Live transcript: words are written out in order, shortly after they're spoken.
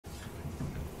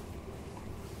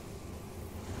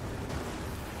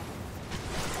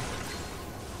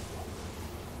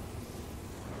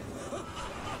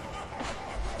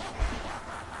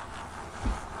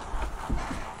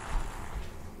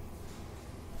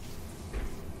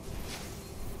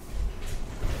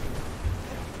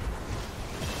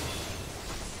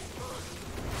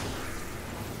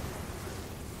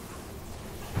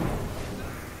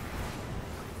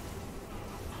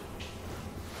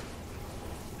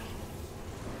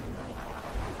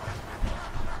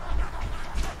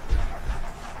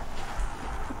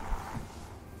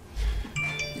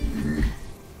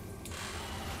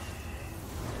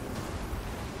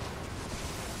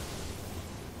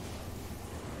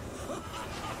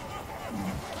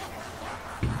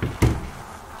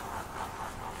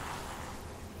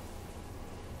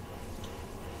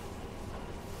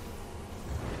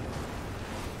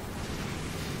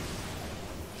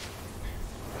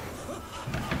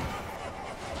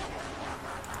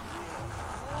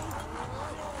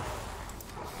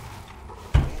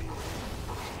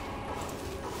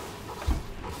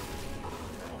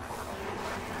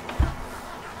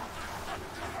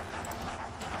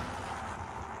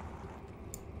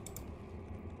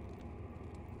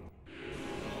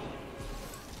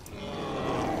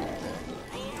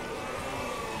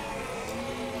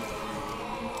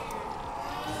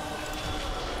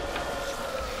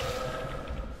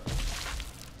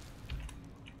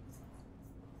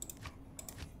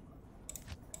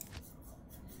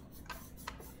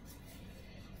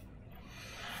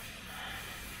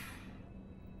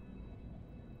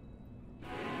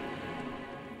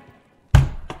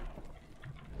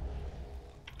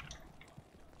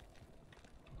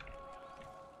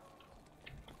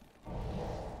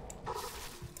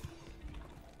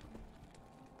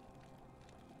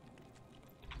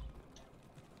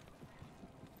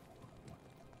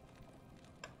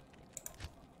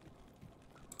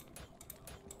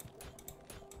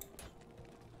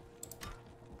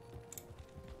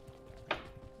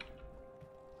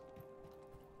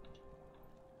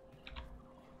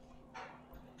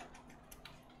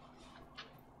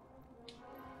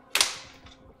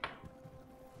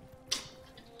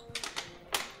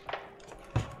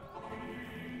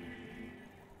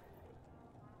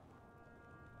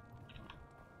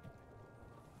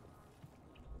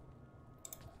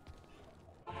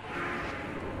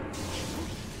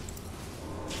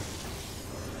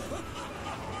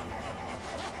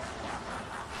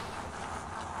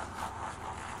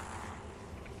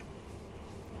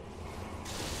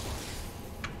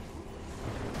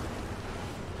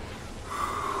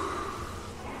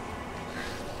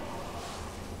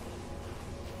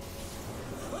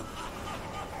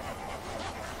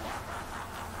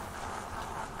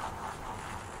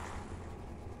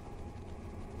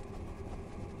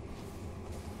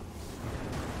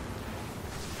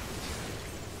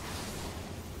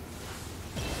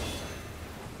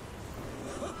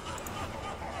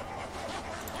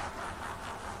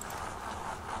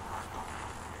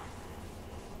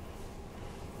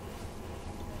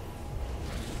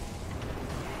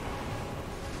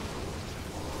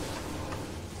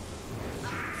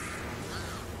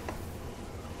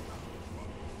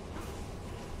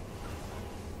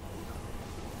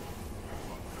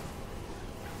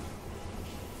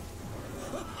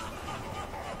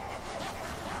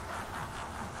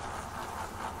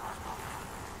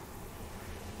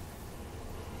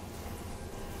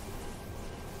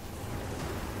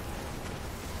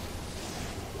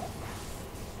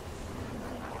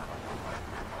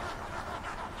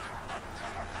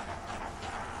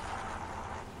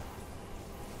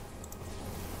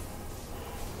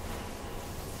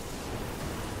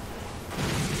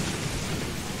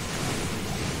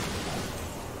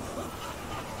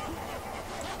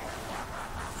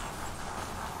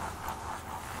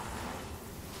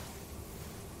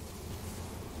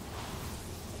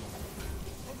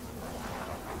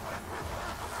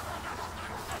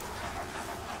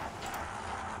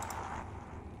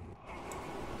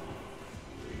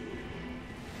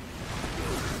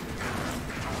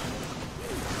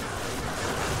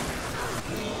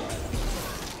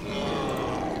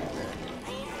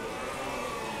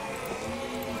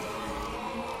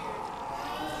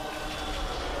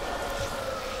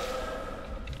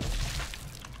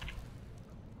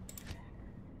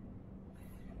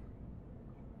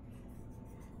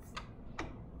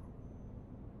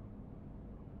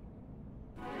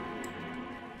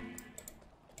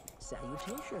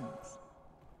Salutations.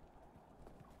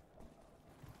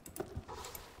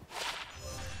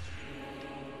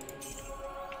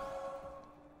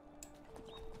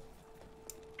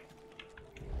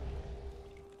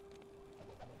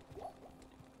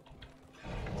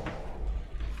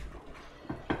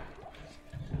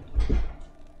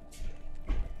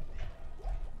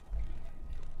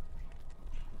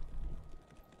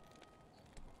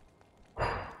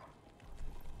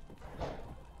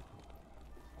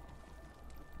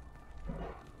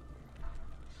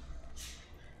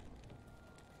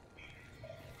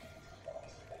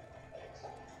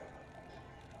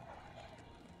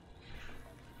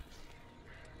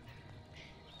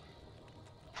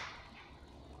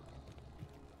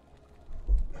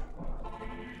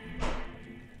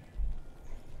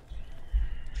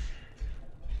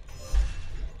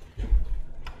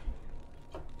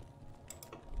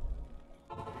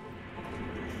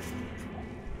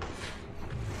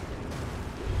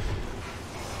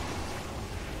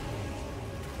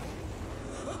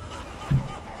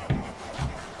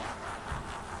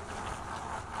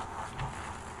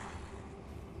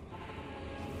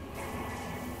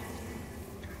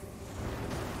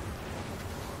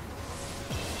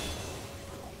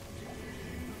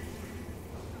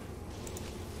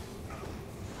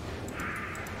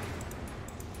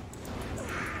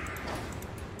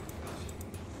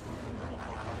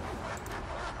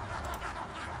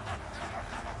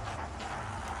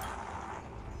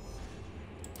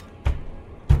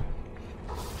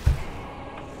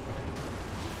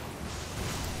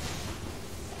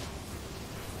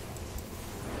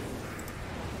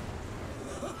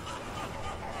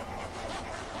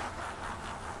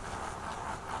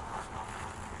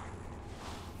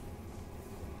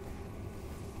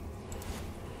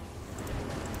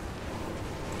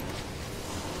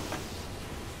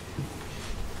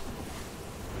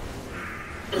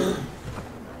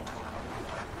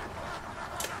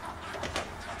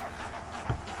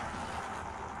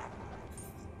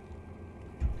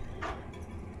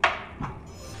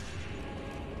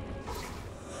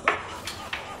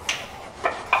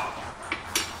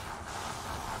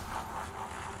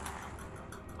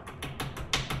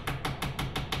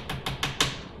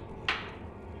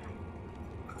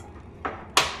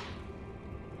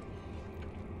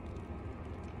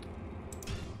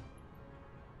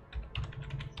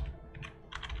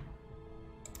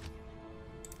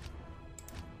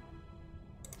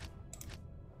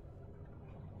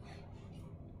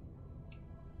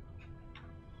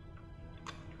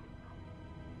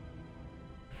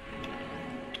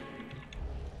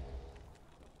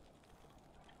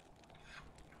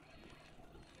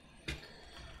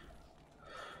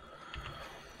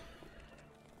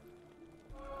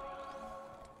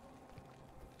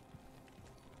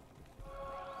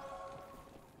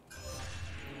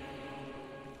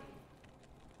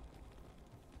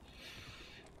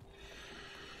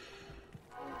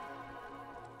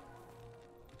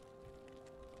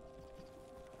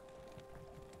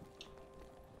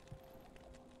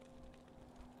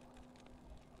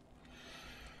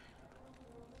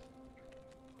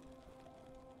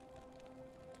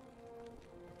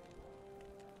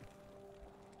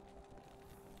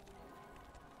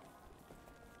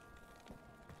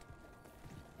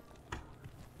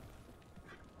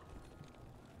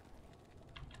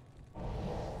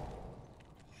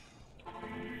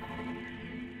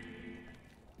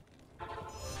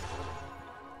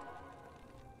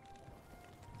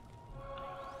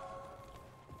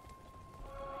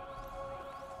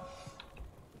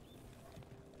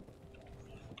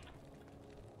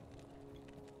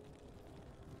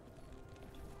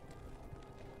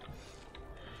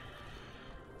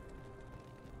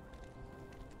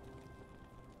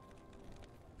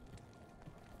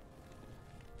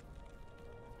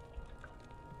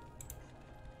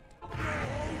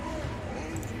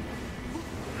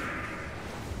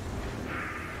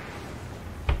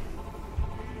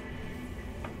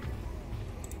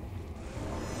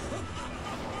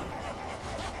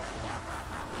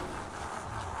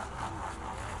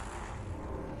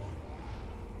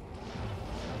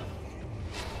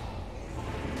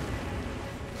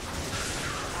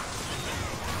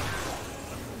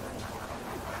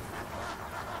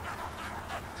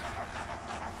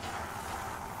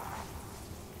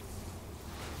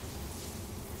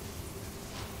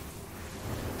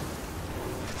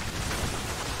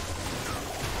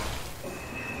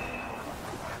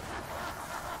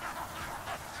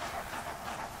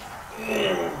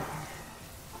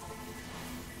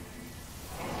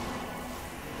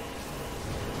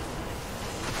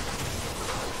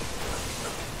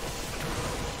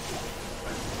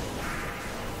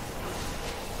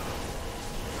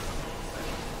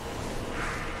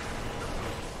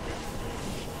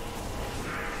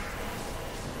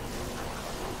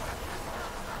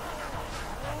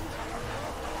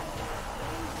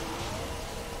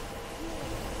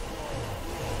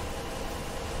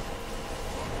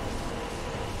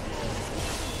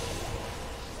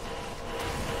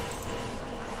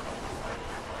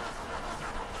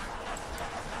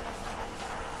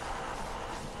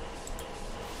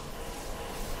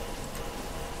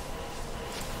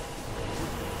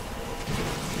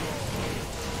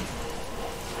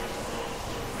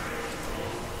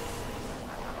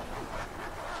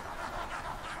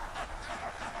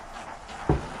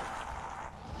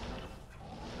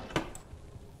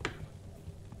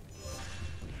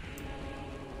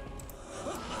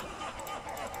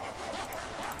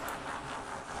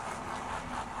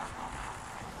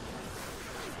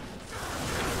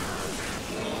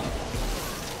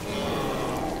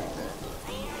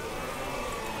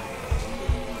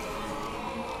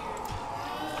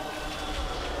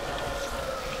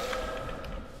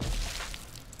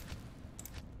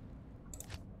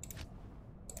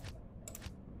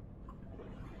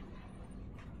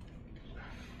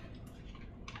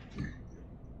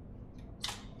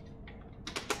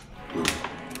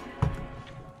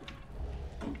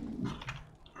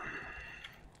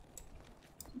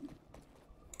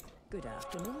 Good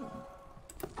afternoon.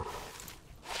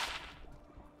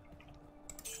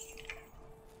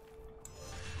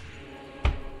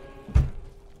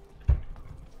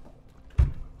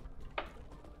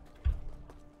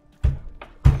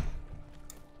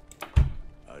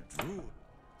 A drool.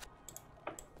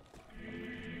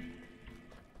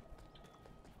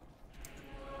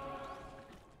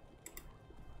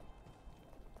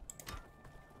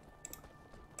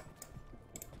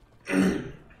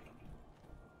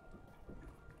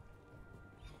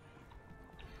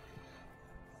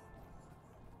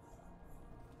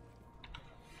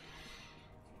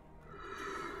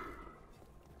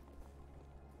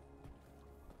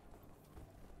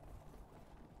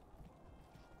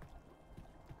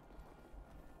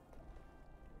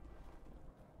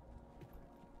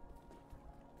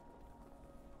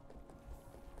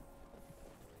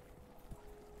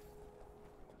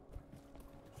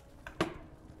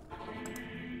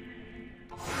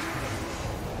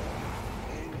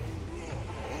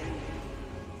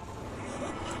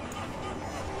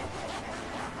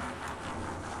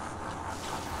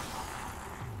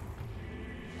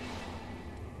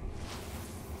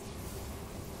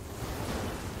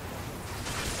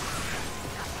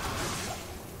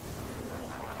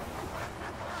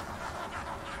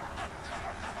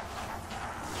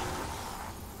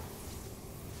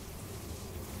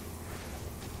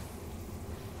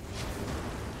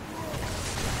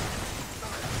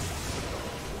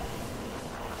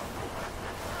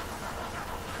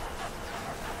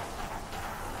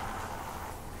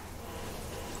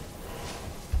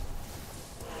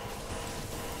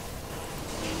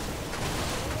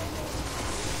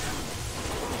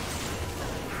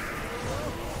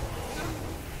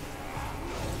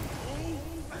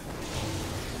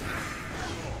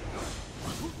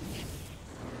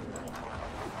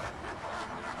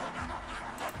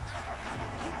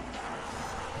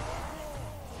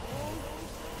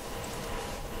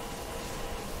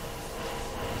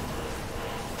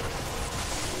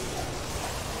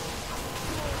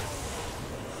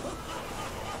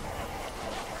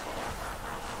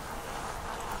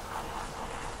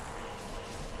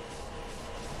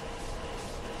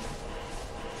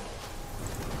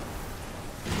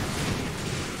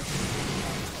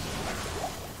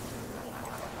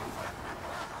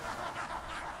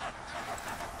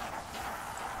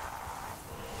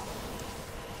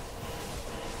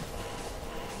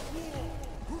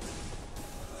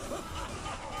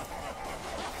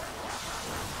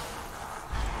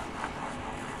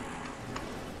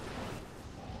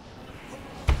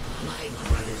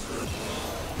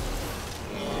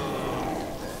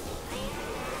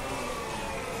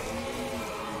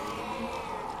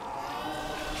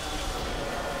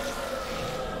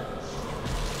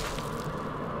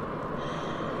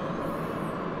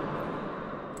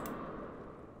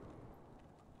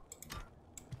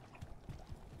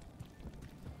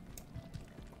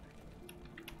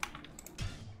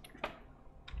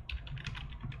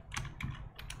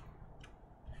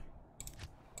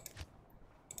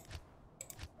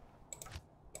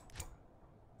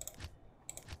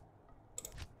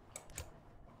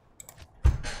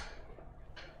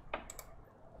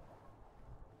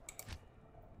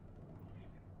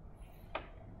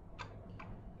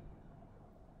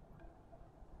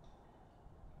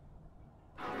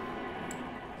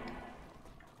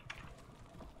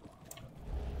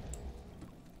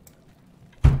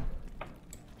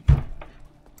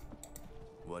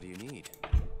 What do you need?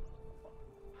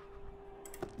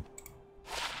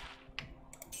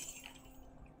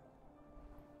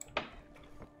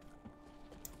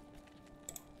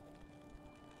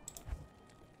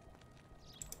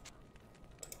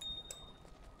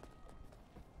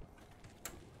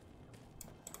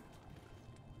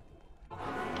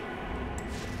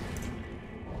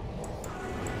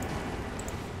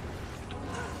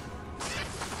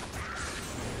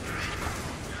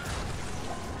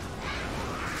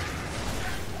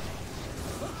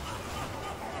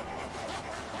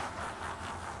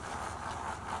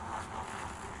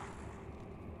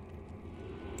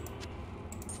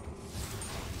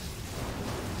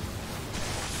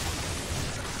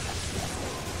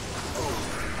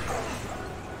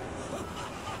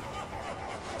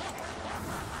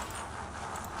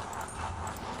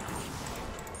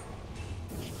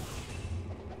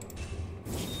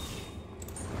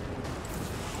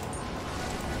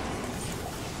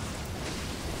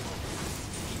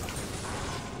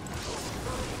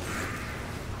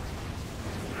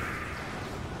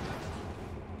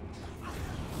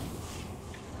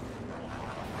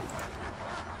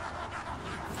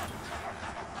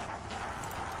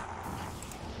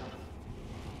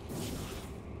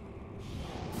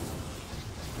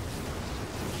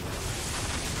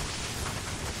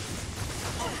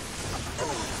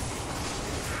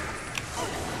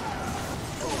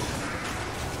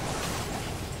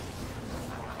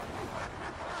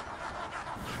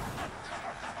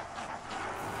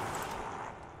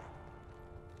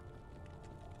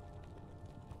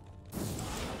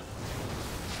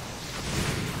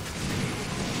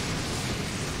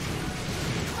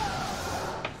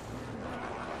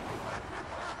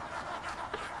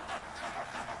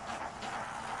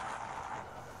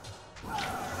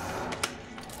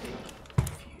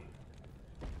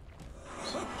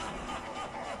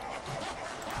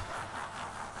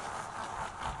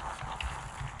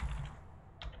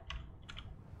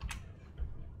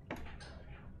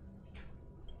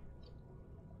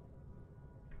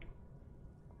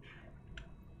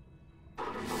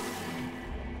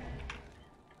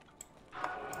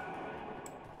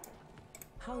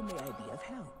 How may I be of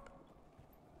help?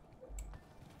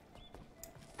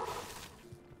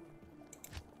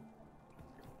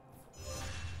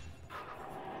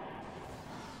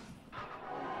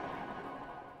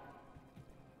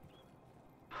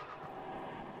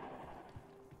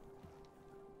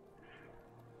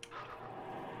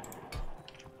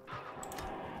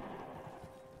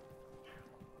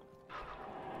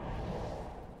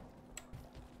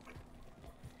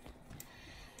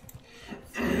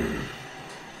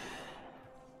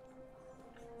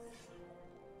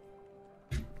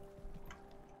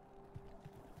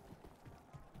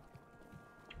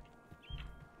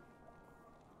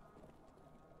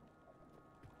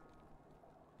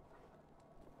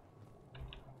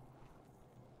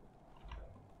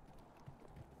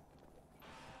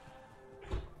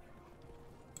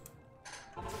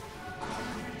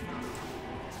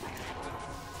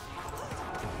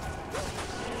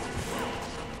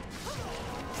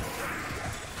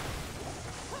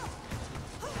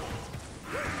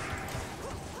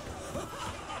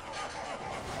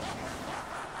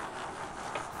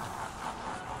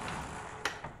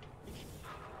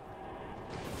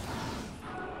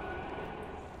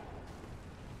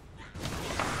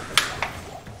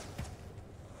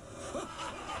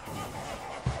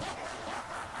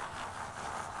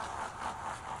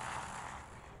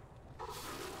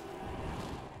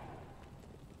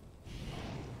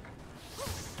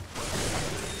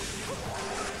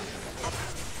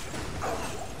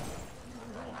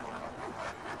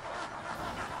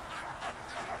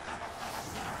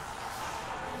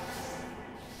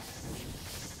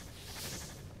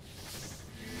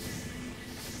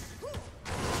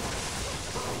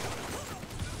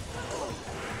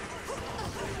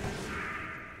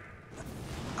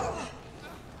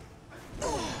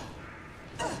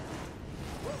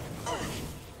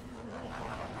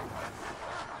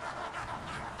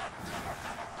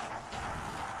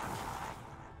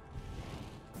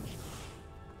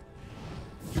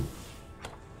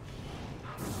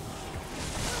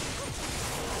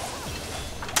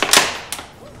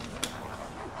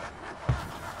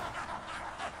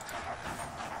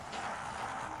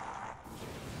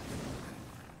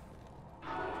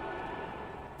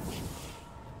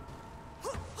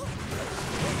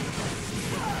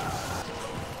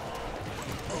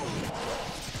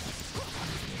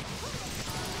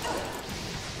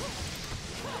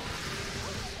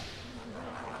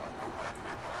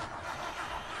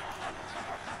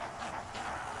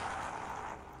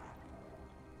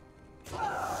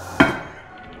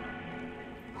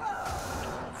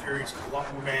 Fury's a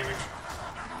lot more damage.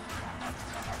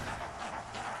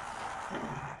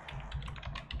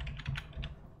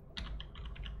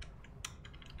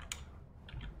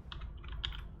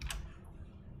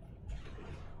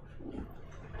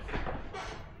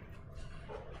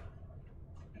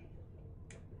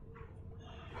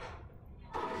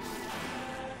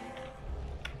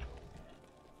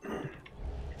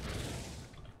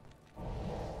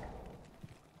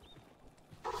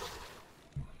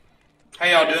 How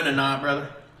y'all doing tonight, brother?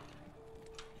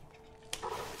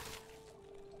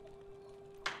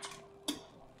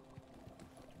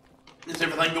 Is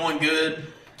everything going good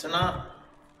tonight?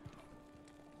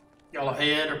 Y'all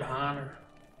ahead or behind or?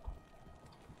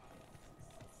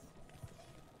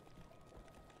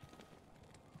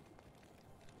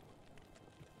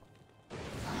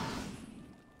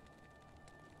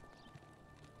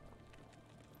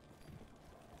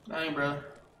 Dang, brother.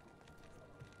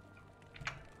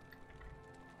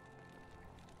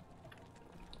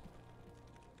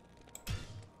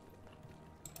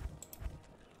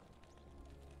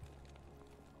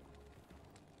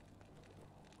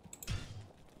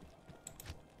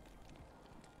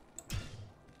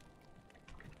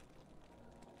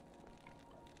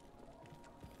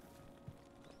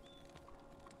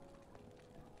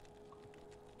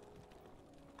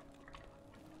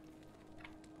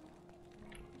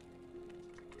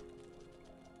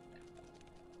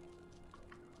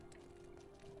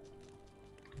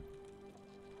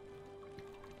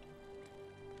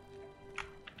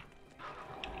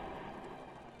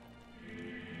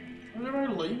 They're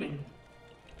leaving.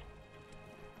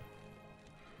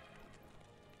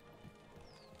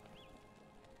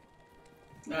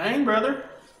 Dang, brother.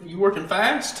 Are you working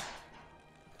fast?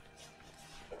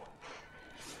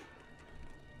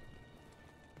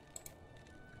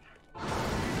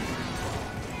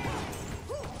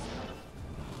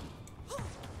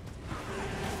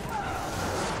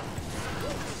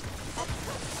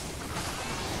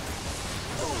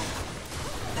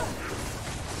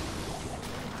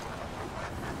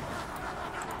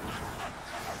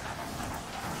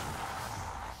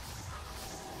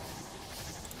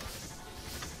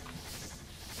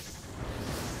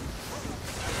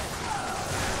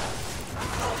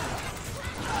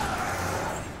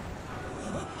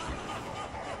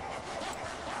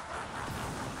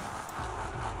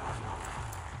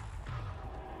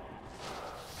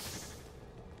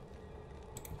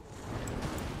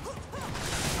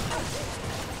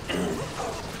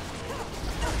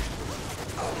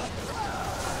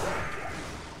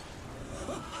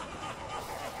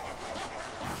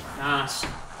 Nice.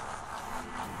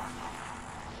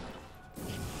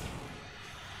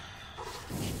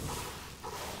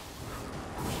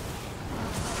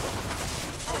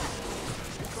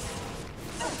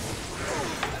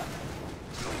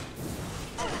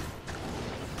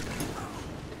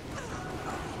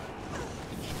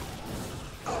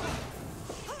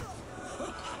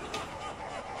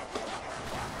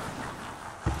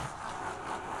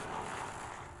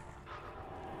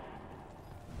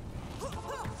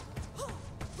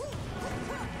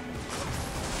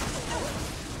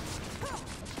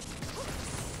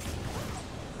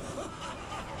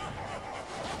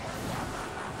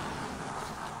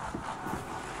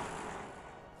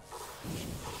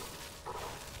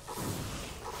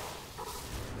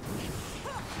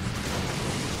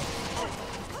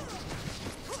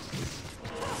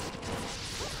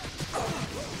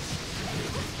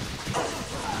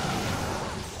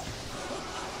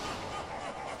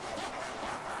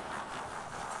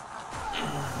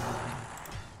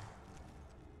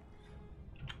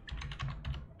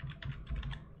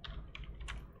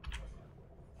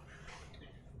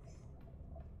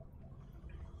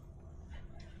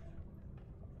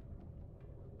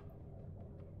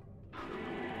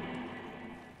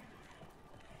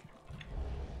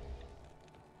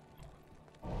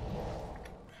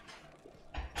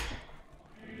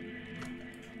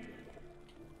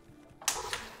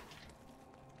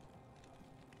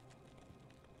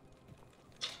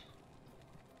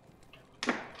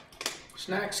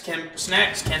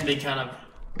 Snacks can be kind of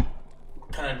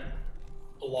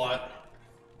a lot.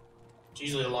 It's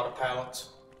usually a lot of pallets.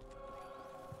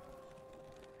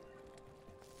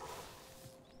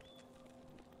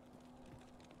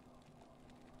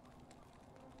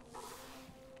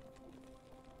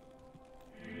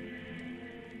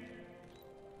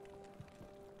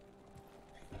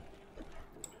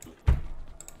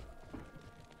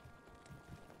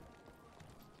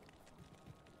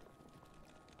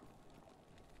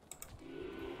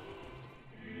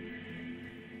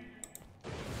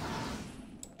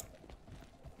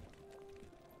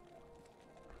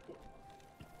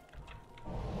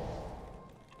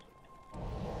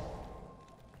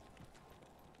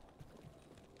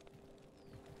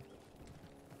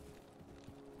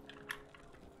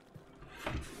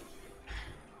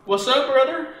 What's up,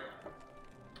 brother?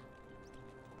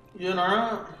 You doing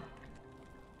alright?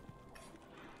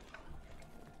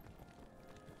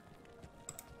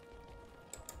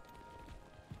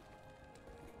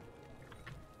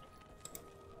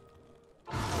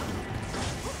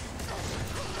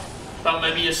 Thought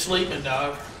maybe you're sleeping,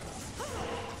 dog.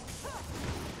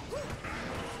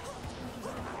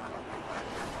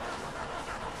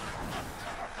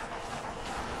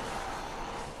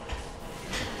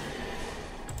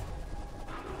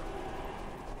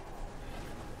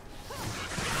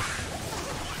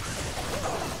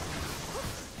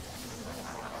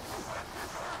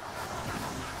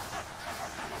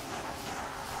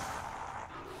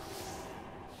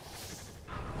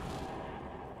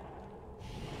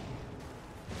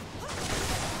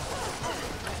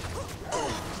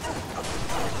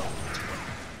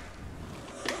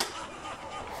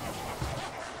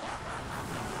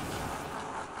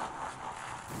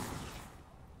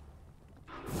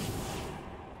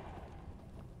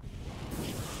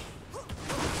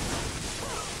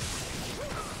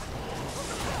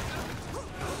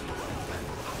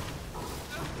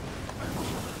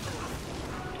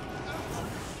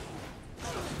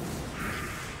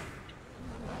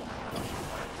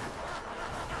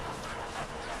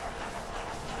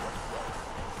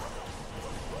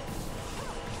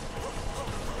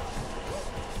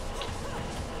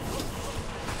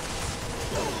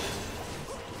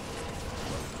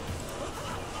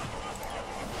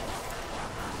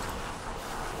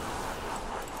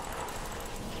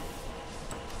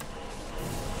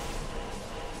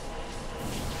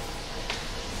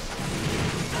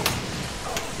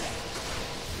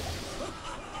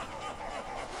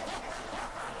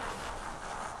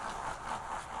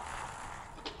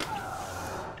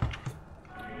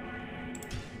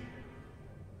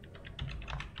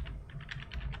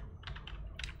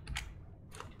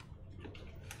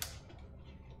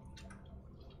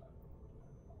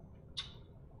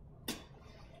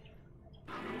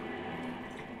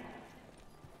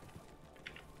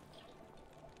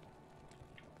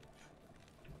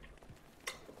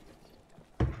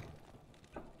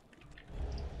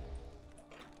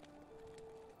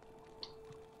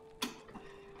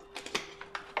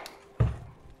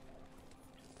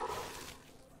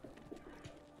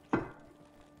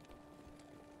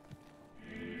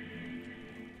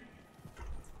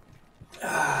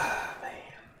 Ah, man.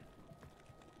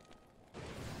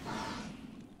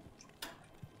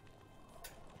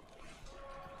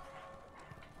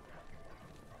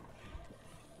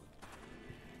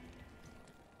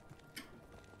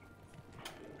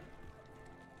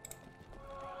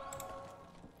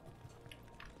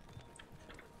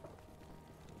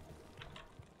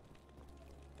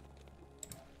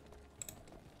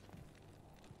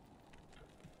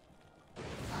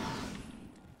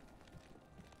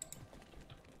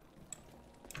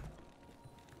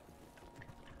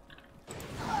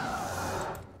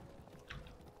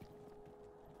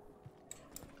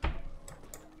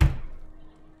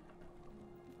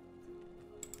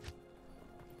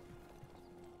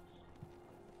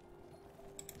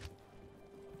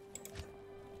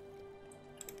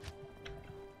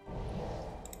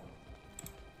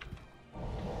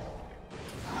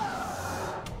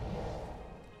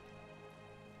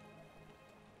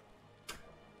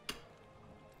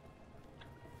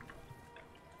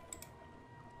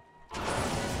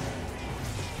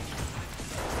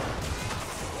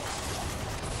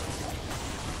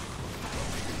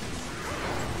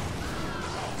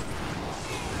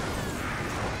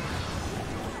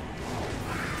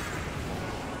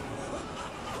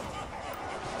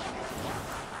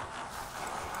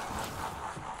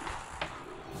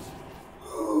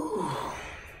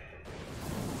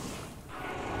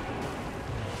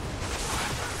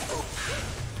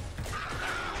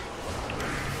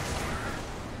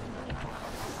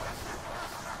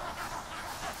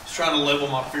 Just trying to level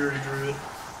my Fury Druid.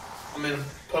 I'm in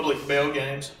public bail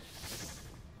games.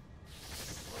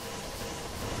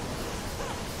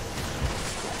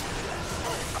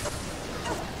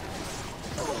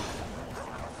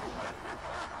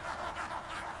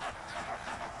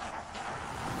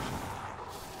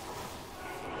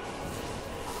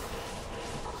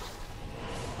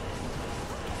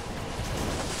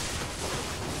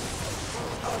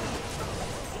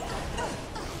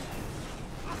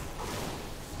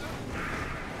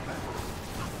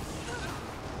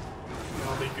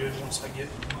 I'll be good once I get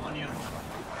Anya.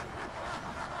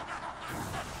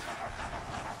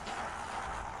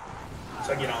 Once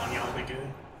I get Anya, I'll be good.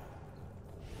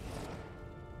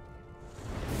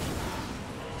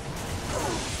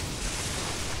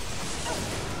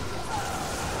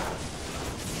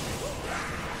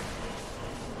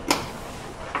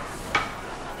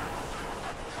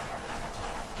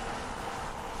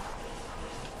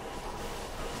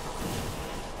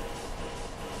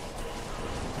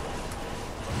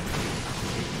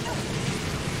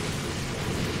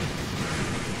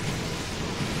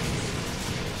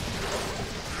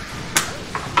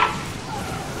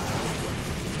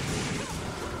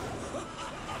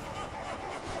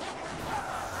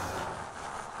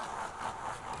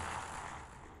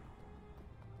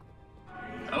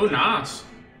 Oh, nice.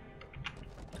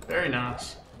 Very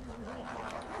nice.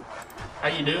 How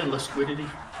you doing, Liquidity?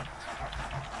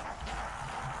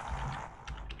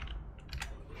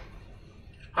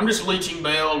 I'm just leeching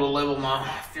Bale to level my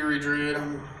Fury Druid.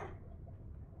 I'm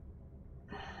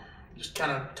just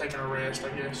kind of taking a rest, I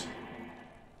guess.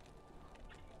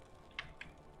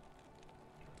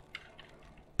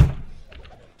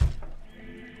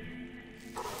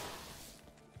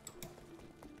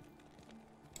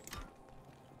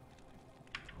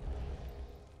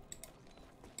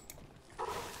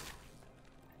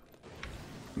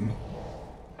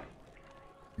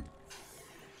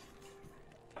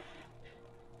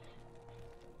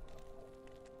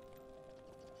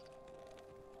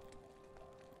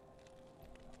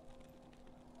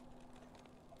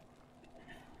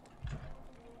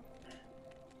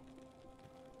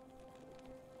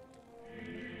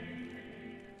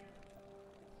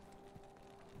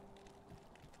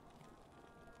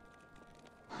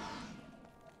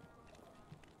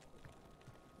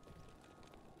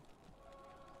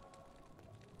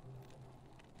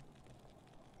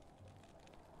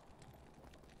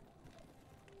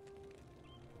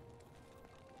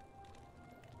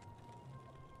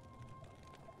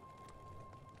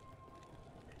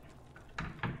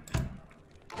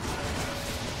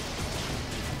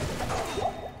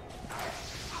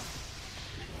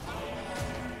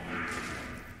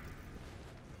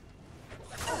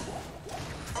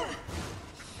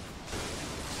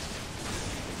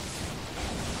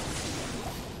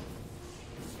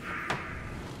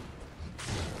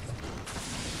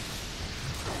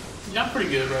 Yeah, I'm pretty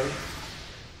good, bro.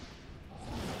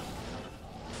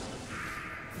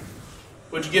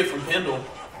 What'd you get from Pendle?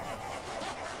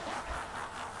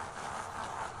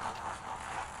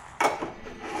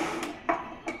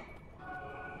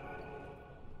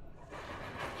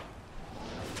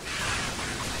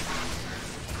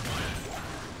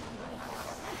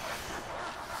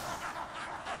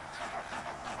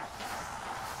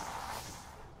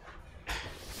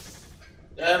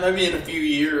 Maybe in a few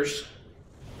years.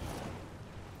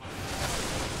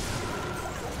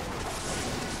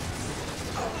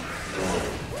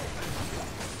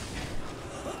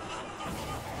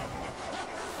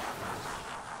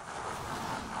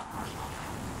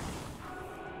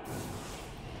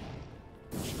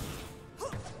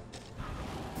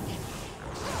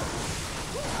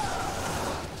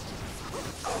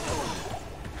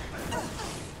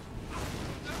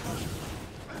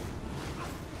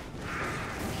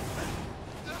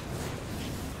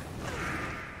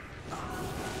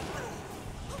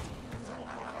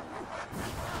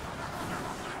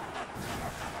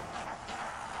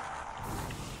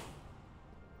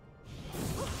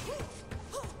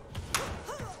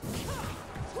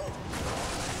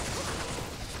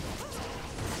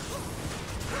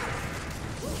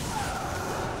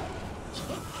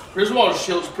 Griswold's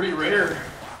Shield's pretty rare.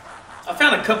 I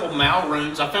found a couple Mal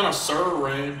runes. I found a Sur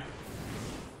rune.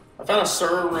 I found a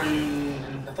Sur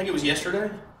rune, I think it was yesterday.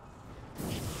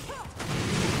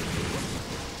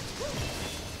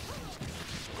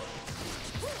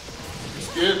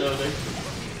 It's good though, dude.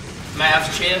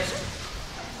 Mav's chest.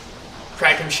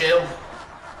 Kraken shell.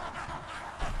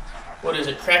 What is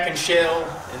it? Kraken shell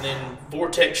and then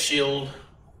Vortex shield.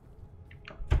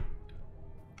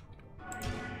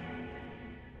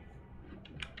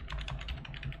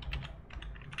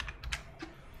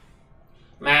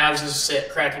 Mavs is set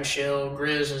Kraken Shell.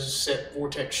 Grizz is set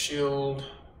Vortex Shield.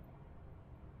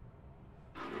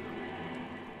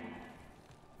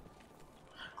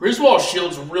 Griswold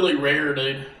Shield's really rare,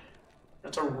 dude.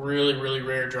 That's a really, really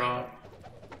rare drop.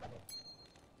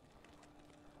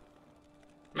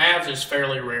 Mavs is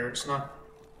fairly rare. It's not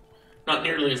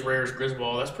nearly as rare as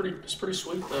Griswold. That's pretty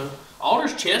sweet though.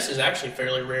 Alder's chest is actually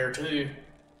fairly rare too.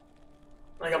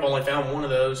 I think I've only found one of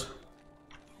those.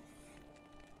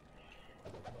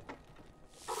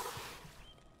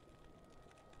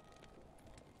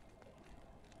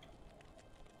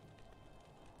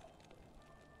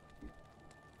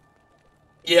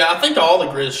 Yeah, I think all the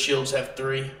Grizz shields have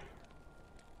 3.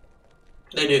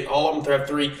 They do. All of them have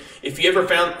 3. If you ever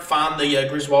find the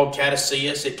Griswold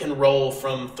Cataseus, it can roll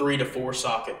from 3 to 4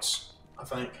 sockets, I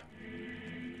think.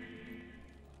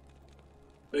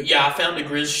 But yeah, I found a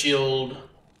Grizz shield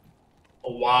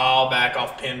a while back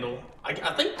off Pendle. I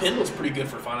think Pendle's pretty good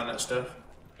for finding that stuff.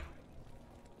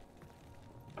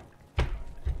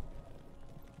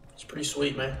 It's pretty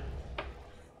sweet, man.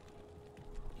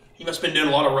 You must have been doing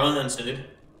a lot of runs, dude,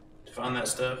 to find that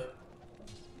stuff.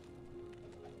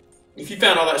 If you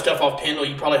found all that stuff off Pendle,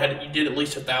 you probably you did at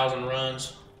least 1,000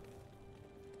 runs.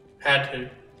 Had to.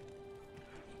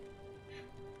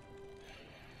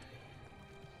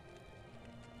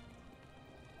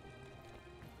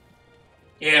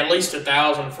 Yeah, at least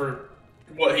 1,000 for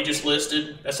what he just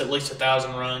listed. That's at least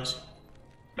 1,000 runs.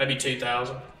 Maybe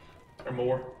 2,000 or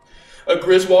more. A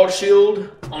Griswold shield,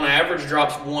 on average,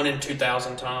 drops 1 in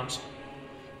 2,000 times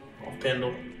off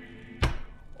Pendle.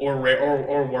 Or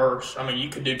worse. I mean, you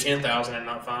could do 10,000 and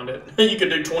not find it. You could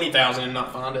do 20,000 and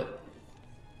not find it.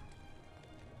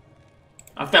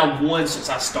 I found 1 since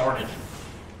I started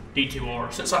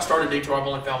D2R. Since I started D2R, I've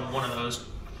only found 1 of those.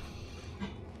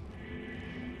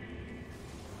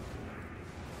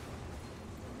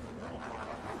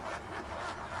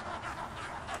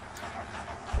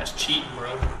 That's cheating,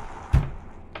 bro.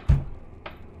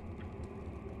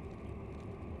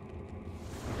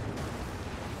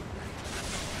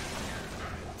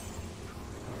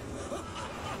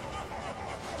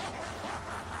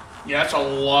 Yeah, that's a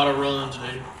lot of runs,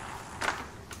 dude.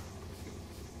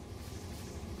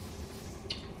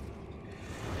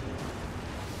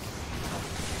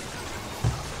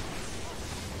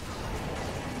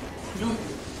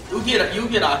 You'll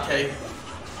get IK.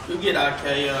 You'll get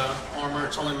IK armor.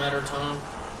 It's only a matter of time.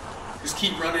 Just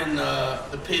keep running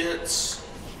the pits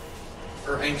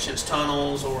or Ancient's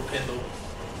Tunnels or Pendle.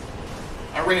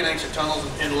 I ran Ancient Tunnels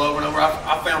and Pendle over and over.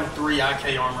 I found 3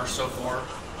 IK armors so far.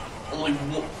 Only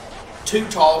 2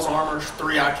 Talls armors,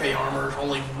 3 IK armors,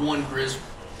 only 1 Grizz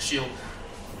shield.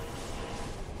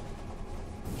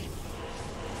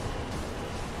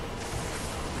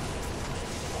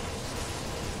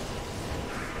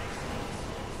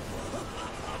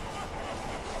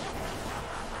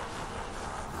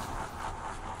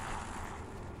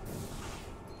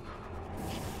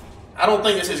 I don't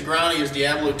think it's as grindy as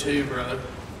Diablo 2, bro.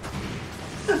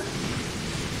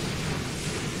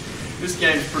 This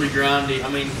game's pretty grindy. I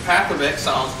mean, Path of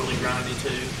Exile is really grindy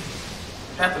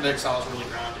too. Path of Exile is really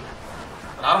grindy.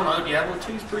 But I don't know, Diablo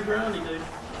 2 is pretty grindy, dude.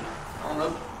 I don't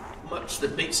know much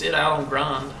that beats it out on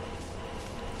grind.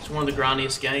 It's one of the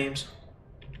grindiest games.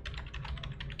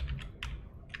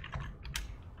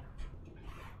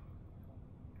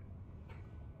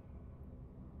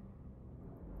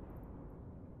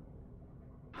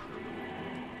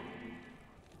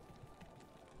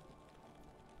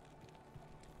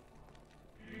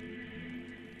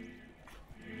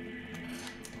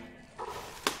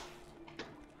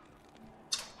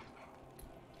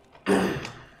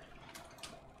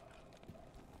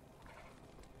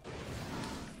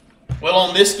 Well,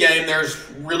 on this game, there's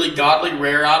really godly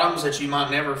rare items that you might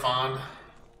never find.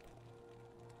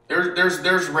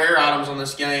 There's rare items on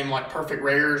this game, like perfect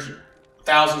rares.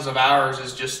 Thousands of hours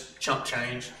is just chump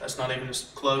change. That's not even as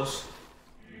close.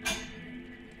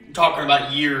 I'm talking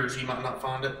about years, you might not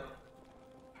find it.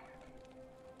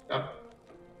 I'm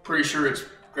pretty sure it's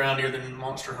grindier than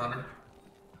Monster Hunter.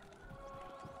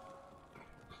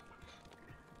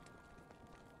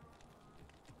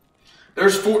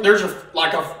 There's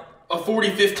a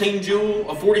 4015 jewel,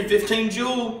 a 4015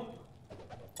 jewel.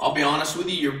 I'll be honest with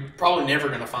you, you're probably never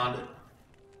gonna find it.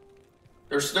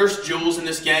 There's jewels in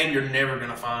this game you're never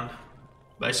gonna find,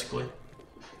 basically.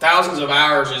 Thousands of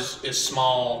hours is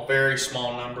small, very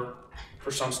small number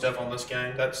for some stuff on this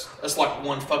game. That's like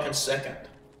 1 fucking second.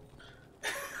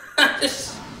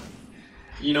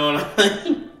 You know what I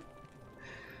mean?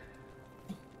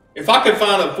 If I could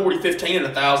find a 4015 in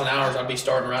 1,000 hours, I'd be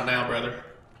starting right now, brother.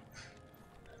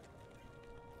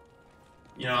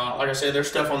 You know, like I said, there's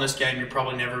stuff on this game you're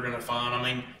probably never going to find. I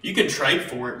mean, you can trade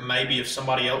for it maybe if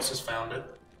somebody else has found it.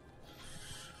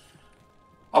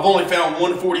 I've only found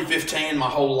 140-15 my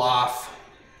whole life.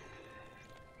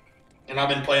 And I've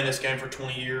been playing this game for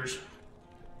 20 years.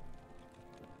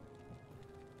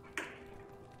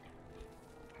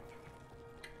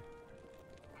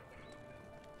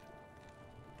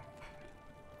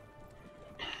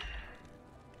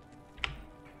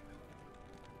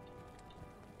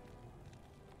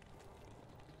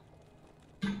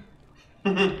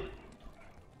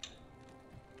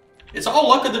 It's all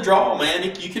luck of the draw, man.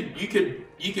 It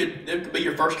could be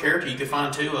your first character. You could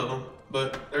find 2 of them,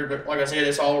 but like I said,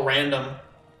 it's all random.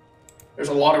 There's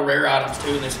a lot of rare items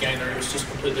too in this game. It's just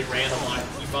completely random. Like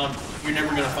you're never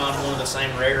gonna find one of the same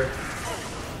rare.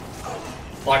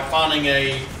 Like finding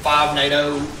a 5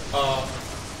 NATO.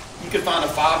 You could find a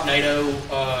 5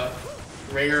 NATO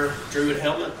rare Druid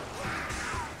helmet,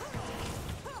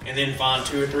 and then find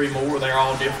 2 or 3 more. They're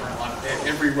all different. Like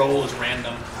every roll is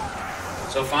random.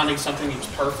 So finding something that's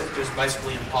perfect is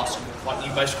basically impossible. Like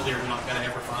you basically are not going to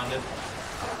ever find it.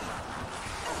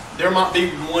 There might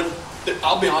be one.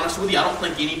 I'll be honest with you. I don't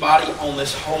think anybody on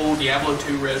this whole Diablo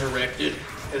 2 Resurrected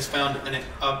has found a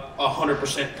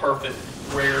 100% perfect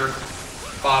rare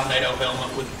 5 NATO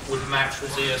helmet with max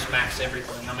resist, max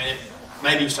everything. I mean,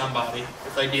 maybe somebody.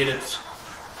 If they did,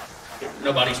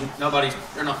 nobody's.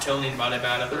 They're not telling anybody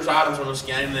about it. There's items on this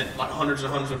game that like hundreds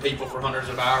and hundreds of people for hundreds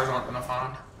of hours aren't going to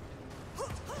find.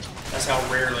 That's how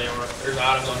rare they are. There's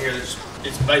items on here that's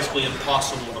it's basically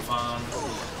impossible to find.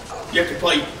 You have to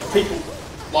play people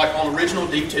like on original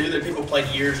D2 that people played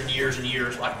years and years and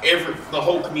years. Like the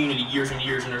whole community years and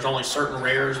years, and there's only certain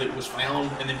rares that was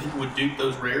found, and then people would dupe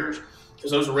those rares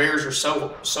because those rares are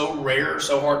so rare,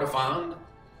 so hard to find.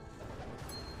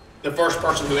 The first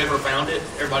person who ever found it,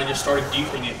 everybody just started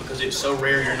duping it because it's so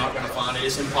rare you're not going to find it.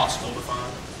 It's impossible to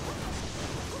find.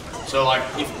 So like,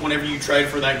 whenever you trade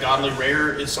for that godly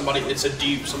rare, it's a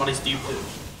dupe. Somebody's duped it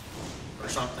or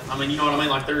something. I mean, you know what I mean?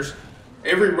 Like,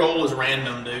 every roll is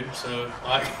random, dude. So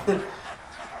like,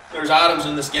 there's items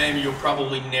in this game you're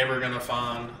probably never gonna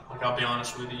find. Like, I'll be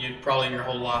honest with you, probably in your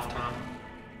whole lifetime,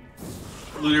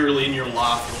 literally in your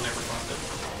life, you'll never find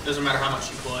it. Doesn't matter how much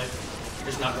you play, you're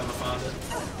just not gonna find it.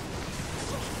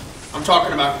 I'm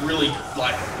talking about really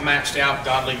like maxed out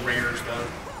godly rares, though.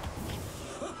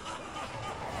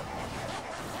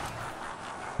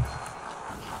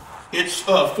 It's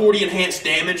 40 enhanced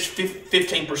damage,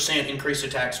 15% increased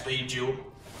attack speed, Jewel.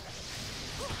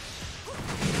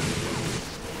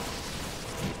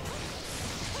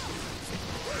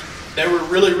 They were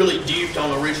really, really duped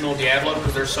on original Diablo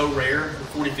because they're so rare, the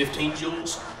 40-15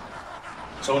 jewels.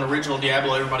 So in original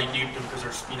Diablo, everybody duped them because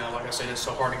there's, like I said, it's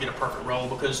so hard to get a perfect roll.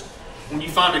 Because when you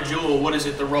find a jewel, what is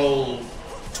it, the roll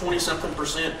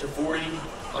 20-something% to 40?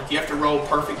 Like you have to roll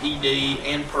perfect ED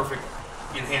and perfect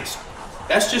enhanced.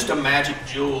 That's just a magic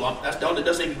jewel. It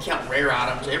doesn't even count rare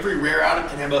items. Every rare item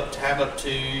can have up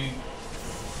to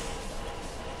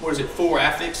what is it, 4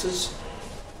 affixes.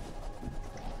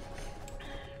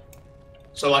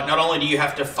 So like, not only do you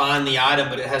have to find the item,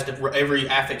 but every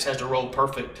affix has to roll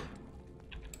perfect.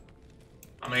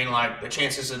 I mean, like the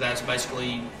chances of that's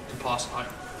basically impossible. Like,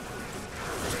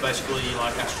 it's basically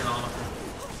like astronomical.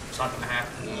 It's not going to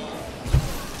happen.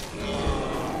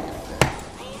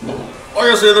 Like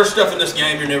I said, there's stuff in this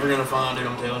game you're never going to find, dude,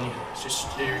 I'm telling you.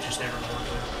 You're just never going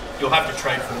to. You'll have to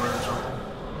trade for it or something.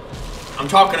 I'm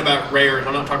talking about rares.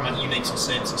 I'm not talking about uniques and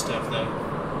sets and stuff,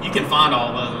 though. You can find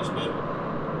all those, but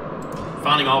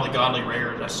finding all the godly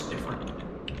rares, that's different.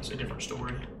 It's a different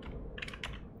story.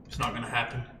 It's not going to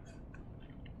happen.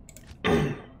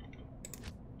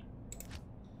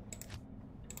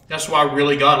 That's why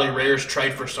really godly rares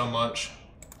trade for so much.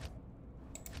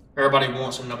 Everybody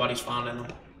wants them, nobody's finding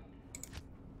them.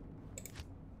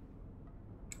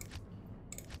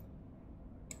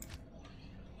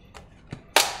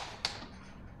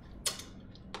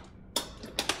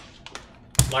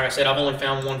 Like I said, I've only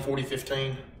found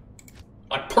 140-15.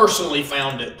 Like, personally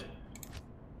found it.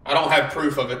 I don't have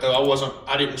proof of it, though.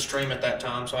 I didn't stream at that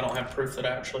time, so I don't have proof that I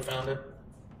actually found it.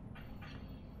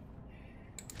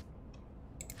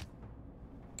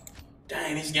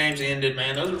 Dang, these games ended,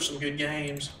 man. Those were some good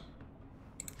games.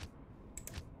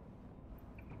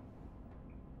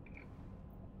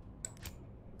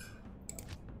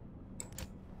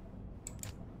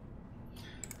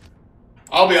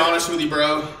 I'll be honest with you,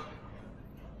 bro.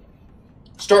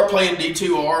 Start playing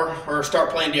D2R, or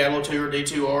start playing Diablo 2 or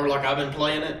D2R like I've been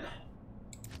playing it.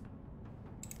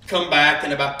 Come back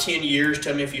in about 10 years,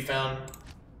 tell me if you found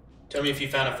a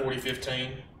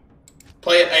 40-15.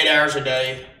 Play it 8 hours a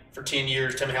day. for 10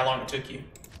 years. Tell me how long it took you.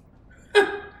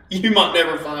 You might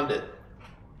never find it.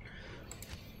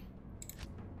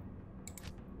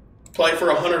 Play for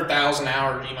 100,000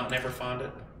 hours, you might never find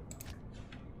it.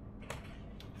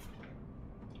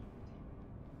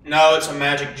 No, it's a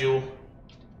magic jewel.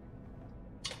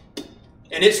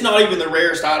 And it's not even the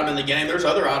rarest item in the game. There's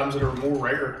other items that are more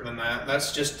rare than that.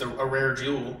 That's just a rare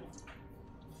jewel.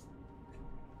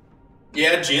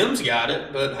 Yeah, Jim's got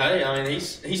it, but hey, I mean,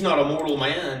 he's not a mortal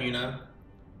man, you know.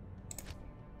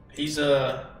 He's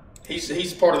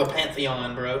part of the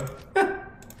pantheon, bro.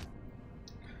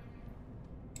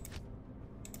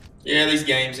 Yeah, these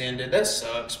games ended. That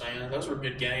sucks, man. Those were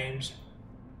good games.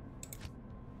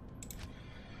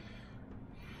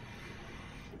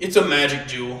 It's a magic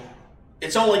jewel.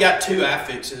 It's only got 2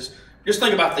 affixes. Just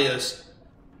think about this.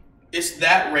 It's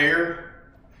that rare.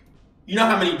 You know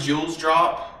how many jewels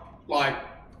drop? Like,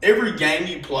 every game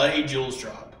you play, jewels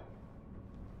drop.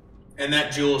 And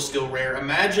that jewel is still rare.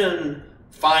 Imagine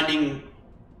finding,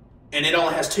 and it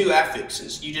only has 2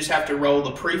 affixes. You just have to roll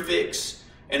the prefix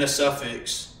and a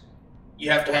suffix.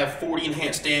 You have to have 40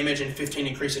 enhanced damage and 15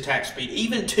 increased attack speed.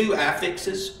 Even 2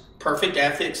 affixes, perfect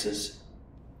affixes,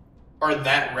 are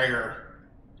that rare.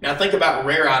 Now think about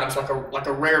rare items like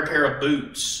a rare pair of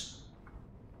boots.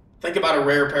 Think about a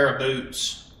rare pair of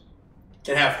boots.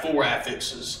 Can have 4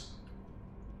 affixes.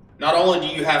 Not only do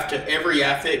you have to, every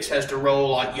affix has to roll,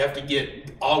 like you have to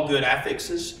get all good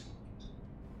affixes,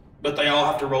 but they all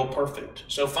have to roll perfect.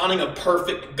 So finding a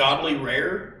perfect godly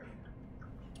rare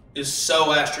is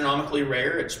so astronomically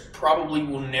rare, it's probably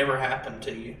will never happen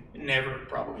to you. Never,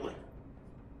 probably.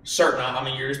 Certain, I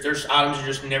mean, there's items you're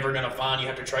just never going to find you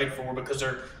have to trade for because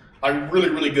they're like really,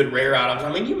 really good rare items.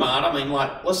 I mean, you might. I mean,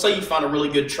 like, let's say you find a really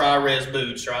good tri-res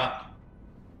boots, right?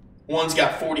 One's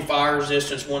got 40 fire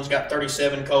resistance, one's got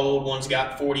 37 cold, one's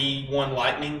got 41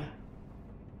 lightning.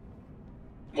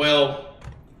 Well,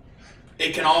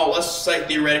 it can all, let's say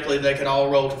theoretically they could all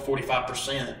roll to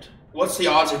 45%. What's the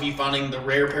odds of you finding the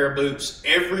rare pair of boots?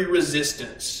 Every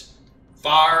resistance,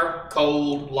 fire,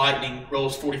 cold, lightning,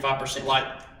 rolls 45%. Like,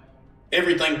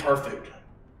 everything perfect.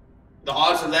 The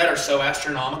odds of that are so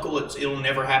astronomical, it'll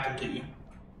never happen to you.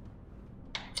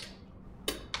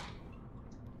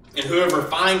 And whoever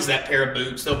finds that pair of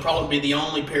boots, they'll probably be the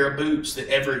only pair of boots that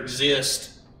ever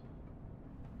exist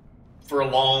for a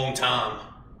long time.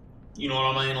 You know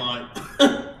what I mean? Like,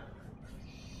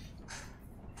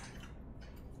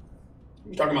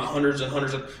 you're talking about hundreds and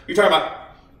hundreds of... You're talking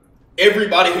about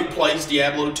everybody who plays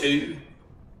Diablo 2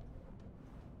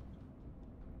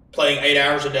 playing 8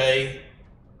 hours a day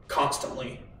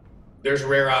constantly. There's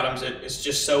rare items that it's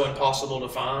just so impossible to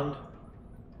find.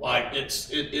 Like,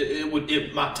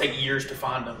 it might take years to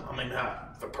find them. I mean,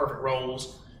 for perfect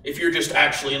rolls. If you're just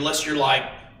actually, unless you're like...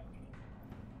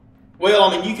 Well,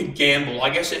 I mean, you could gamble. I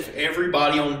guess if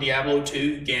everybody on Diablo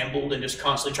 2 gambled and just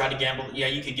constantly tried to gamble, yeah,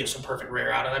 you could get some perfect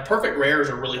rare out of that. Perfect rares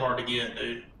are really hard to get,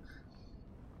 dude.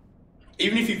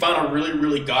 Even if you find a really,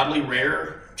 really godly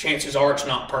rare, chances are it's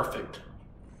not perfect.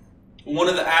 One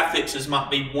of the affixes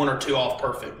might be 1 or 2 off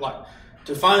perfect. Like,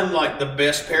 to find like the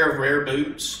best pair of rare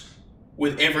boots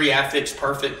with every affix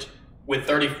perfect, with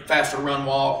 30 faster run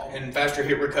walk and faster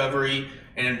hit recovery,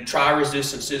 and try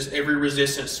resistances, every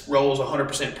resistance rolls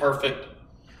 100% perfect.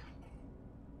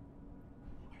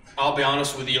 I'll be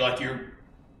honest with you, like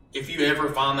if you ever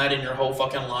find that in your whole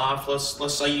fucking life,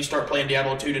 let's say you start playing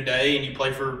Diablo 2 today and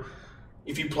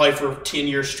if you play for 10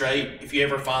 years straight, if you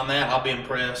ever find that, I'll be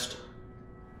impressed.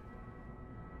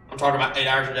 I'm talking about 8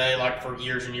 hours a day, like for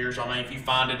years and years. I mean, if you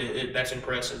find it, that's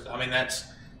impressive. I mean, that's,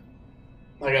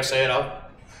 like I said,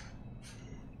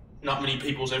 not many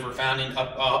people's ever found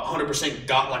 100%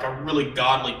 like a really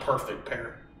godly perfect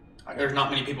pair. Like, there's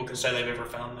not many people can say they've ever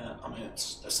found that. I mean,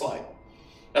 that's like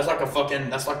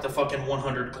the fucking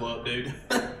 100 club, dude.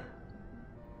 I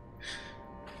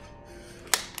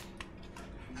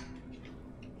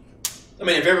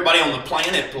mean, if everybody on the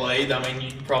planet played, I mean,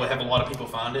 you'd probably have a lot of people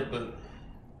find it, but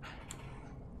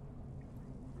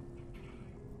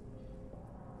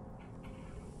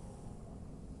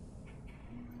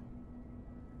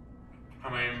I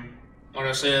mean, like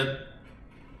I said,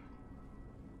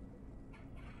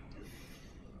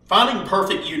 finding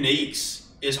perfect uniques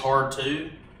is hard too.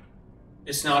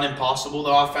 It's not impossible,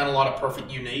 though. I've found a lot of perfect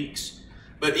uniques.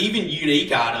 But even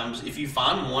unique items, if you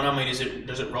find one, I mean,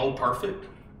 does it roll perfect?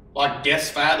 Like Death's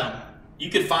Fathom. You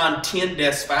could find 10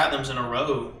 Death's Fathoms in a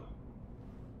row.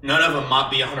 None of them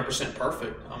might be 100%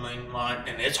 perfect. I mean, like,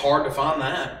 and it's hard to find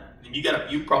that. And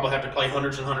you probably have to play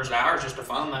hundreds and hundreds of hours just to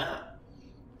find that.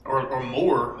 Or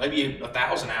more, maybe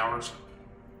 1,000 hours.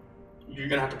 You're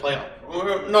gonna have to play,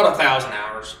 not 1,000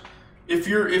 hours, if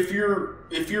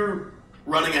you're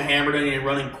running a hammer and you're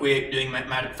running quick, doing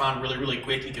magic find really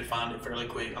quick, you could find it fairly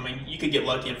quick. I mean, you could get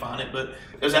lucky and find it, but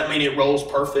does that mean it rolls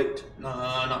perfect?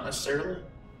 Not necessarily.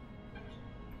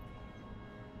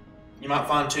 You might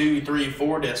find 2, 3,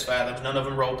 4 Death Fathoms. None of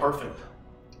them roll perfect.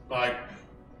 Like,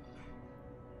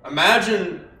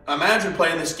 imagine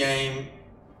playing this game.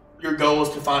 Your goal is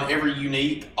to find every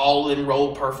unique, all of them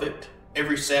roll perfect.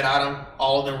 Every set item,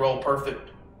 all of them roll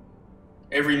perfect.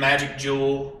 Every magic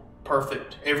jewel,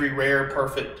 perfect. Every rare,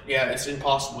 perfect. Yeah, it's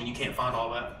impossible. You can't find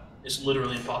all that. It's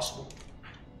literally impossible.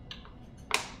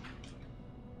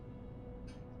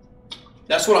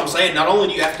 That's what I'm saying. Not only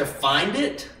do you have to find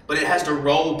it, but it has to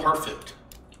roll perfect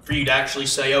for you to actually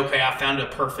say, okay, I found a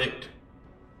perfect.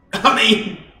 I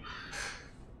mean,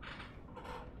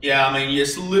 yeah, I mean,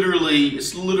 it's literally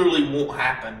won't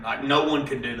happen. Like, no one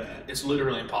can do that. It's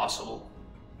literally impossible.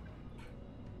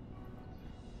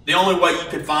 The only way you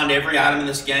could find every item in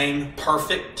this game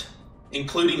perfect,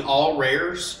 including all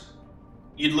rares,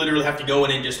 you'd literally have to go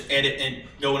in and just edit and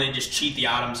go in and just cheat the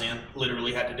items in.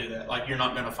 Literally had to do that. Like, you're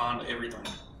not going to find everything.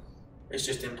 It's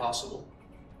just impossible.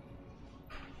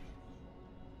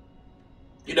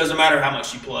 It doesn't matter how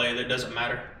much you play. That doesn't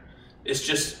matter. It's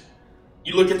just,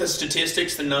 you look at the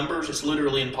statistics, the numbers, it's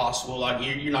literally impossible. Like,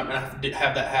 you're not going to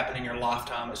have that happen in your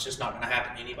lifetime. It's just not going to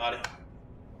happen to anybody.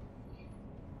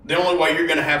 The only way you're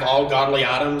going to have all godly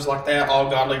items like that,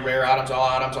 all godly rare items,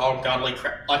 all godly,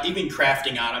 like even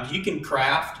crafting items, you can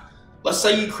craft, let's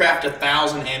say you craft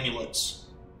 1,000 amulets.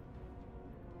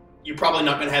 You're probably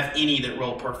not going to have any that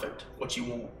roll perfect, what you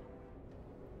want.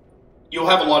 You'll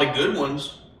have a lot of good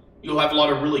ones. You'll have a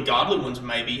lot of really godly ones,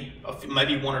 maybe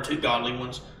 1 or 2 godly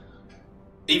ones.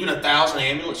 Even 1,000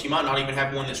 amulets, you might not even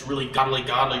have one that's really godly,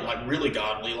 like really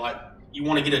godly. Like, you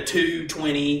want to get a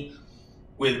 220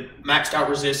 with maxed out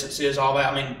resistances, all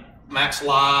that. I mean, max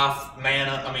life,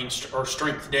 mana, I mean, or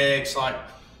strength dex. Like,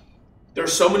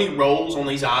 there's so many rolls on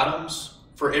these items.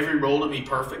 For every roll to be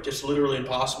perfect, it's literally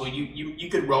impossible. You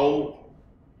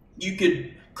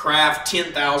could craft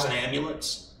 10,000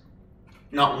 amulets,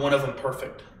 not one of them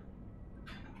perfect.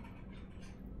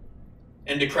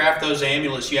 And to craft those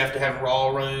amulets, you have to have raw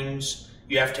runes.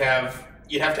 You'd have to have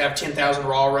 10,000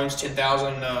 raw runes,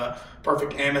 10,000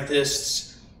 perfect amethysts.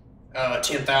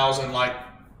 10,000, like,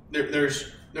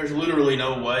 there's literally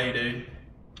no way, dude.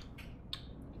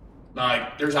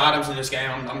 Like, there's items in this game,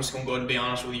 I'm just gonna go ahead and be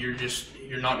honest with you,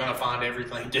 you're not gonna find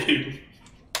everything, dude.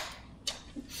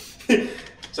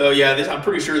 So yeah, I'm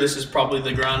pretty sure this is probably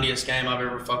the grindiest game I've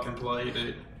ever fucking played,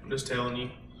 dude. I'm just telling you.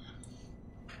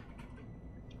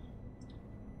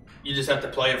 You just have to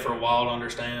play it for a while to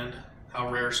understand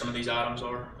how rare some of these items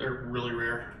are. They're really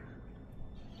rare.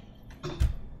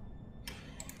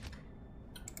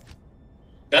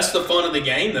 That's the fun of the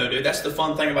game, though, dude. That's the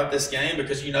fun thing about this game,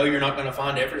 because you know you're not going to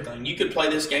find everything. You could play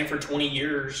this game for 20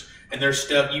 years, and there's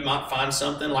stuff, you might find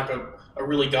something like a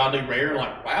really godly rare,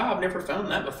 like, wow, I've never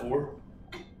found that before.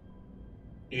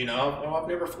 You know, I've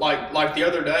never, like the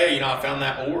other day, you know, I found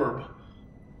that orb.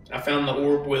 I found the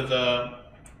orb with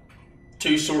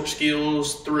 2 sword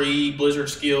skills, 3 blizzard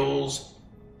skills,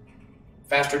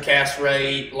 faster cast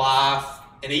rate, life,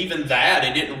 and even that,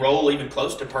 it didn't roll even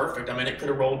close to perfect. I mean, it could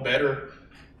have rolled better.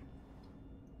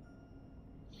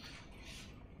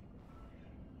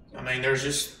 I mean,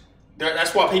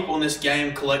 that's why people in this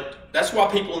game collect,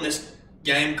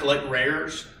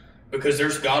 rares, because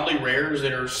there's godly rares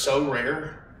that are so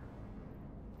rare.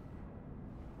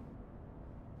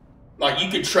 Like, you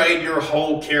could trade your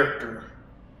whole character.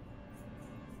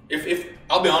 If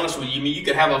I'll be honest with you, I mean, you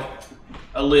could have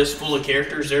a list full of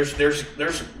characters. There's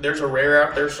a rare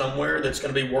out there somewhere that's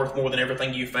going to be worth more than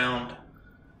everything you found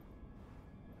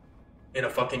in a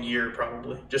fucking year,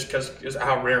 probably, just because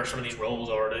how rare some of these rolls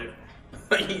are, dude.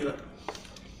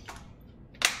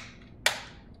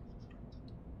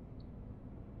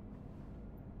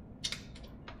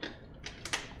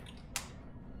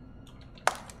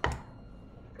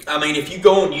 I mean, if you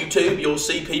go on YouTube, you'll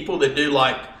see people that do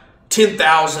like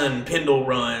 10,000 Pendle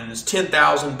runs,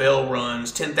 10,000 Bell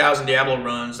runs, 10,000 Diablo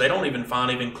runs. They don't even find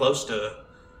even close to,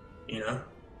 you know,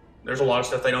 there's a lot of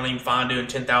stuff they don't even find doing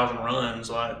 10,000 runs,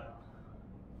 like.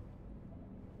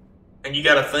 And you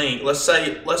got to think, let's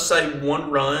say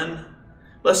one run,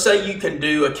 let's say you can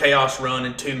do a chaos run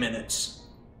in 2 minutes.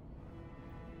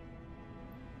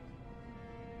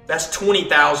 That's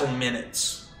 20,000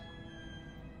 minutes.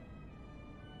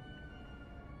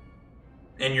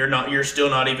 And you're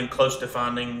still not even close to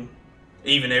finding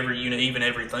even every unit, even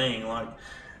everything, like,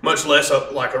 much less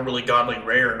like a really godly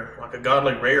rare. Like a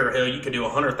godly rare, hell, you could do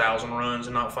 100,000 runs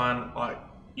and not find, like,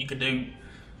 you could do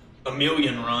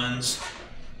 1,000,000 runs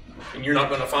And you're not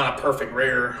going to find a perfect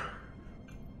rare.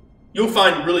 You'll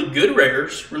find really good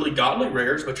rares, really godly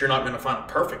rares, but you're not going to find a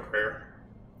perfect rare.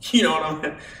 You know what I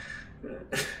mean?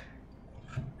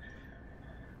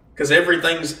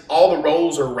 Because all the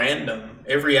rolls are random.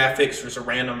 Every affix is a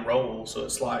random roll, so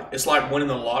it's like winning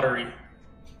the lottery.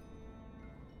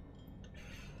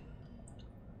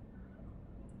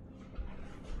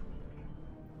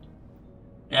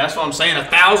 Yeah, that's what I'm saying.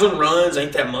 1,000 runs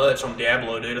ain't that much on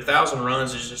Diablo, dude. 1,000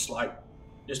 runs is just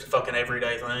a fucking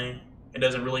everyday thing. It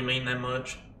doesn't really mean that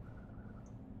much.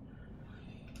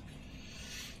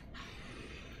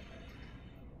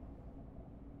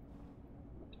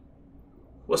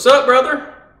 What's up,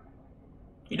 brother?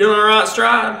 You doing all right,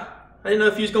 Stride? I didn't know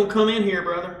if you was gonna come in here,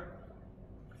 brother.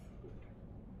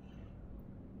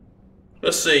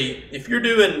 Let's see. If you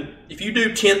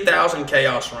do 10,000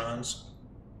 chaos runs,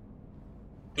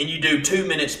 and you do 2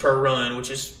 minutes per run, which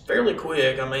is fairly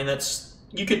quick. I mean,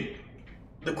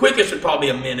 the quickest would probably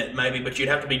be a minute, maybe, but you'd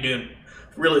have to be doing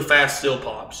really fast still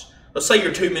pops. Let's say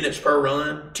you're 2 minutes per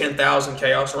run, 10,000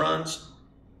 chaos runs.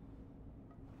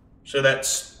 So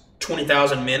that's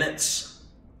 20,000 minutes.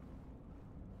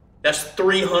 That's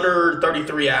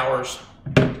 333 hours.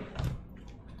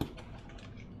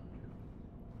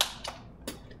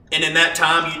 And in that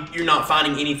time, you're not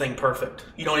finding anything perfect.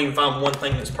 You don't even find one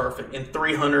thing that's perfect. In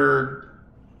 300,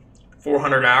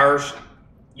 400 hours,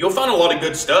 you'll find a lot of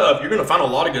good stuff. You're going to find a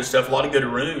lot of good stuff, a lot of good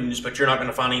runes, but you're not going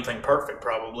to find anything perfect,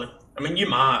 probably. I mean, you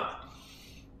might.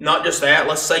 Not just that.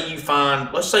 Let's say you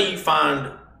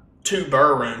find 2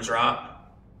 burr runes, right?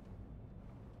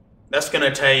 That's going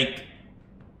to take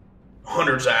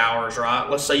hundreds of hours, right?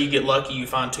 Let's say you get lucky, you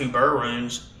find 2 burr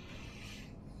runes.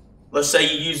 Let's say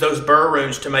you use those burr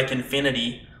runes to make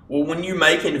infinity. Well, when you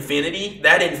make infinity,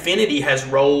 that infinity has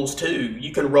rolls too.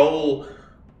 You can roll.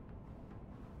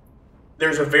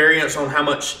 There's a variance on how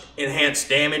much enhanced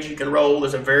damage you can roll.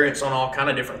 There's a variance on all kind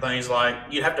of different things. Like,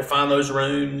 you'd have to find those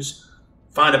runes,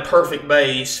 find a perfect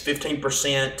base,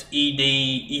 15% ED,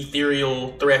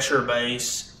 ethereal thresher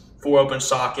base, 4 open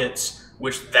sockets,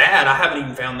 which that, I haven't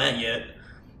even found that yet.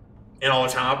 And all the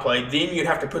time I played, then you'd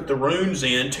have to put the runes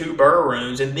in, 2 burr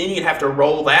runes, and then you'd have to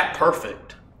roll that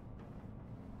perfect.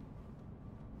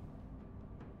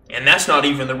 And that's not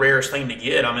even the rarest thing to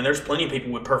get. I mean, there's plenty of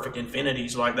people with perfect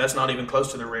infinities. Like, that's not even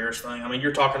close to the rarest thing. I mean,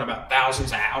 you're talking about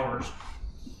thousands of hours.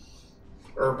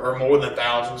 Or more than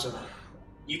thousands.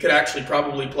 You could actually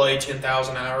probably play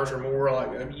 10,000 hours or more.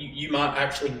 Like, you might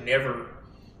actually never,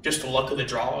 just the luck of the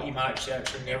draw, you might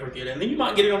actually never get it. And then you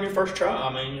might get it on your first try.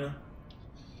 I mean, you know.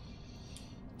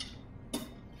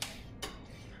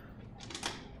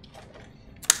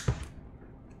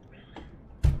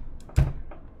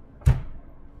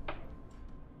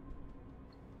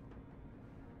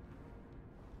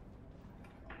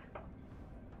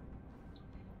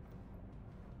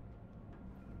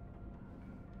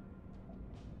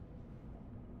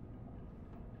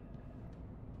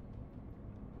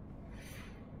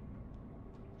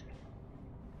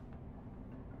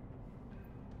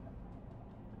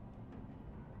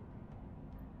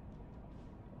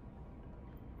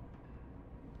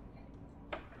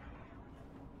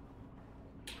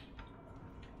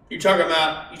 You talking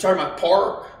about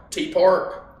Park? T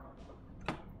Park?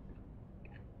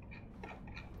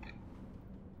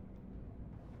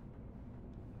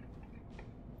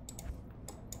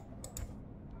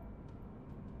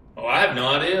 Oh, I have no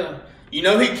idea. You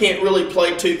know, he can't really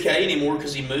play 2K anymore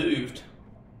because he moved.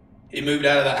 He moved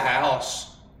out of that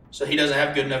house. So he doesn't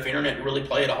have good enough internet to really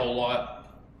play it a whole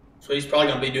lot. So he's probably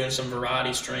going to be doing some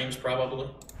variety streams probably,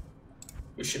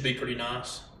 which should be pretty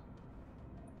nice.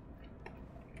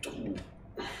 Ooh.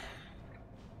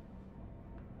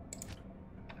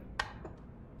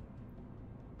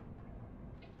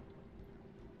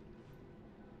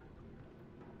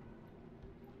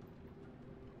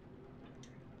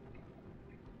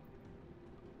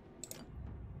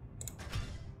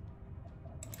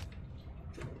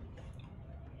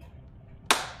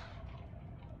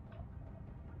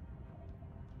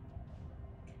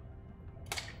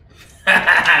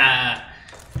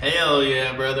 Hell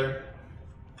yeah, brother.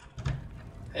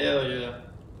 Hell yeah.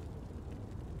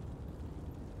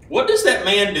 What does that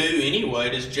man do anyway?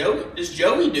 Does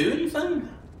Joey do anything?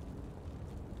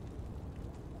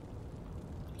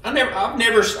 I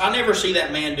never see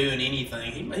that man doing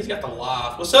anything. He's got the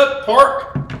life. What's up,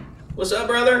 Park? What's up,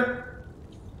 brother?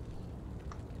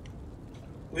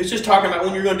 We was just talking about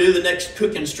when you're gonna do the next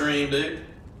cooking stream, dude.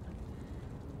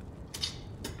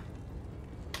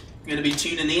 Gonna be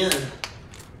tuning in.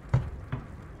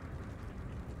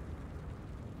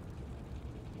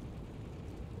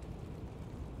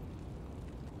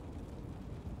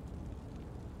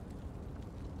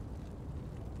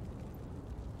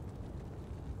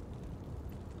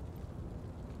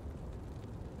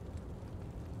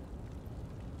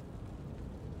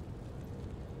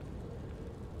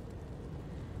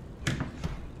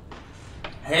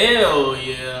 Hell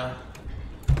yeah.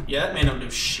 Yeah, that man don't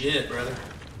do shit, brother.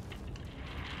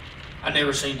 I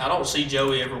don't see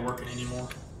Joey ever working anymore.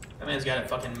 That man's got it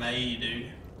fucking made, dude.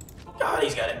 God,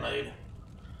 he's got it made.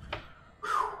 Whew.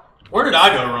 Where did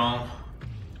I go wrong?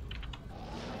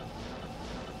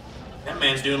 That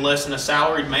man's doing less than a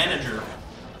salaried manager.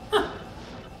 Huh.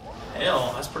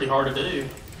 Hell, that's pretty hard to do.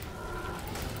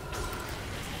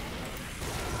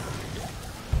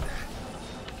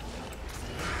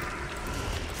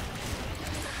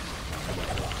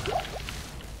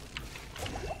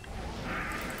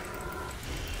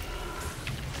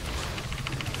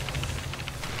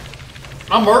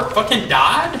 My Merc fucking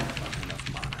died?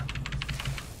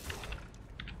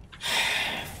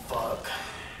 Fuck.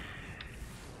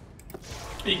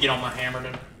 I need to get on my hammer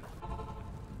then.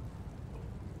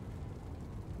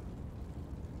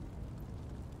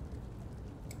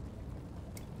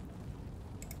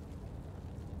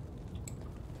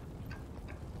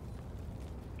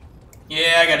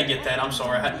 Yeah, I gotta get that. I'm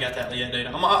sorry, I hadn't got that yet, dude.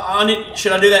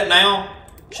 Should I do that now?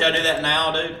 Should I do that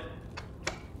now, dude?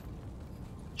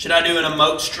 Should I do an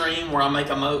emote stream where I make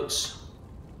emotes?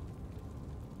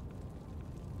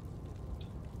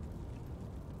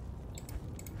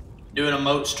 Do an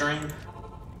emote stream?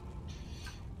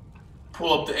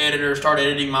 Pull up the editor, start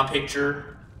editing my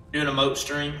picture, do an emote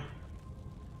stream.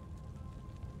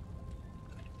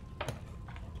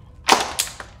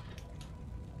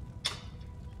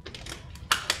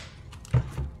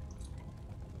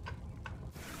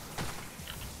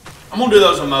 I'm gonna do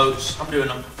those emotes. I'm doing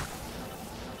them.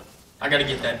 I gotta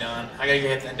get that done. I gotta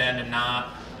get that done tonight.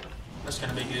 That's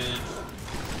gonna be good.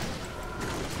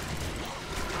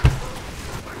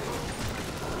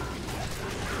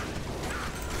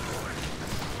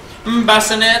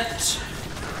 Bassinet.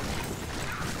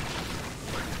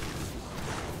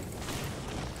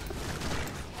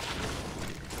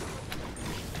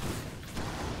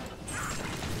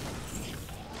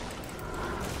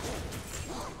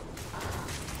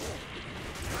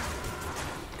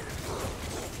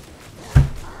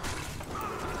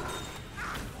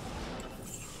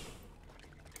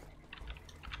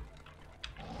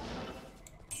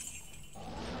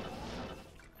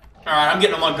 Alright, I'm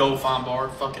getting on my gold fine bar.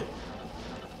 Fuck it.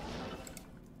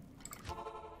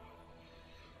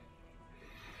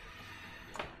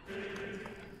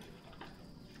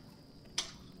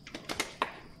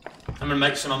 I'm gonna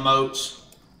make some emotes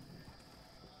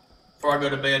before I go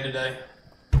to bed today.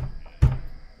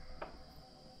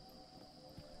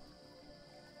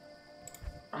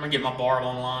 I'm gonna get my barb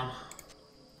online.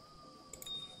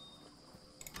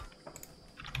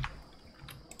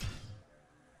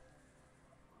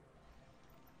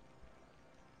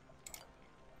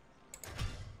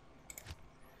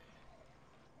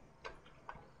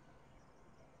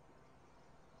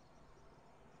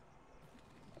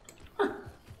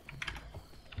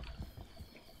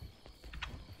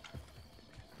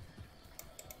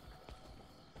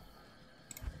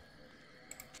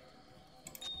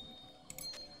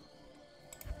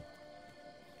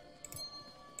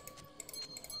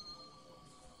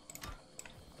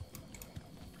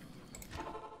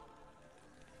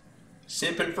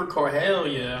 Sipping for core, hell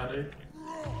yeah, dude.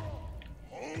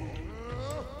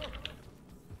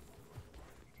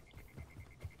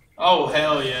 Oh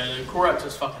hell yeah, dude. Corex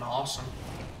is fucking awesome.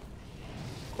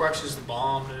 Corex is the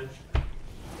bomb, dude.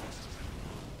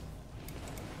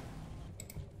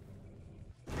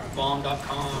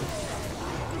 Bomb.com.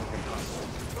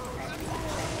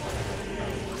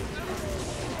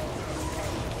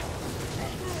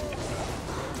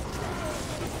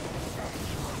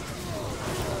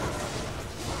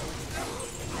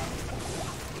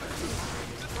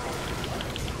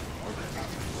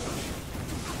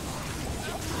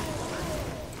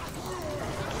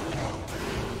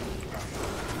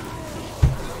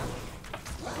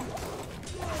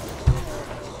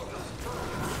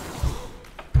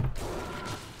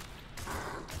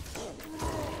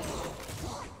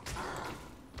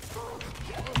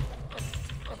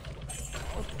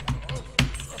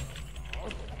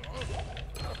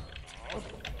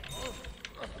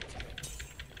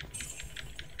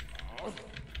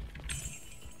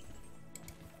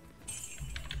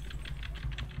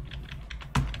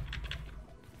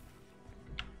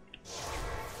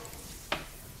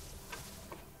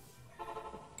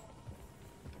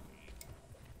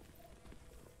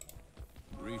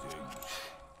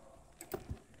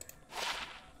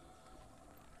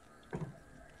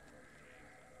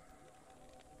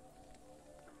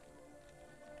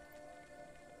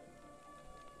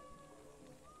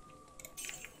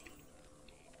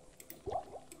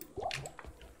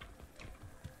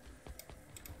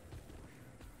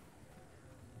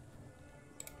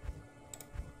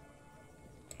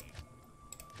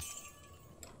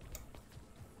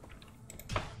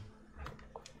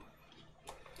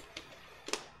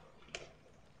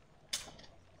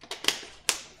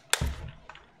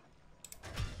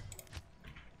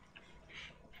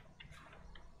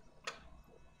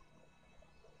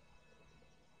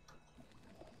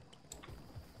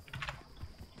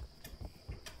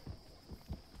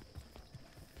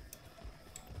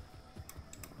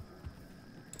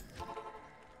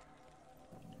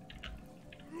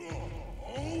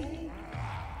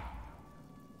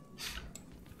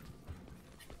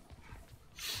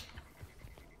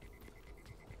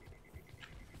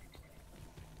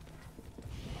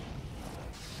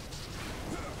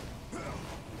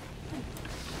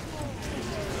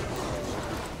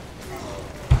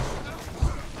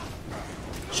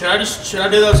 Should I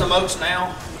do those emotes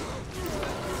now?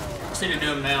 I just need to do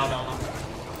them now, don't I?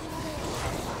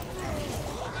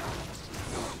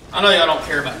 I know y'all don't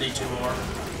care about D2R.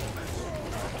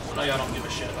 I know y'all don't give a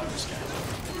shit about this game.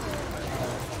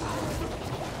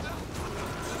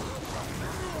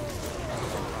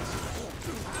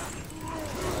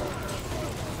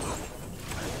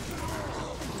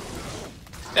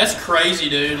 That's crazy,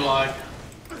 dude. Like,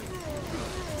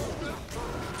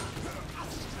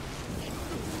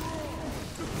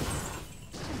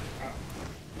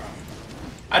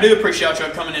 I do appreciate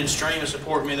y'all coming in and stream and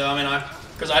support me, though. I mean,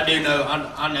 because I do know,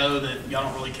 I know that y'all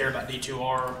don't really care about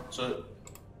D2R, so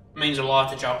it means a lot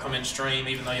that y'all come in stream,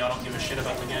 even though y'all don't give a shit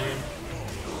about the game.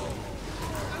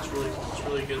 It's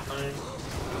really a good thing.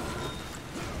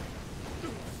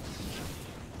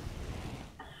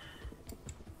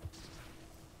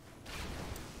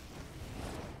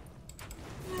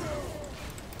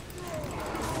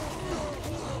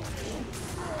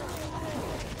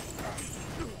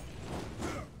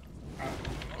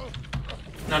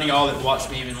 None of y'all that watch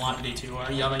me even like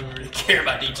D2R. Y'all don't even really care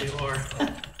about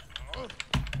D2R.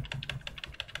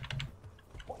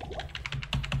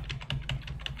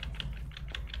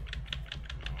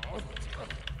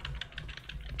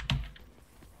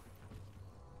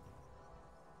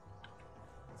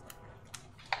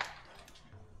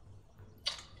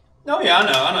 Oh yeah,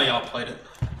 I know y'all played it.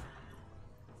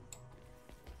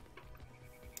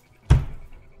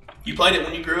 You played it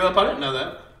when you grew up? I didn't know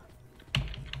that.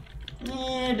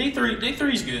 Yeah,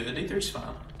 D3's good. D3's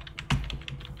fine.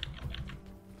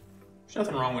 There's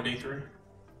nothing wrong with D3.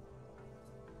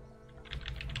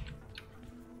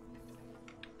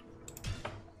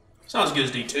 It's not as good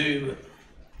as D2, but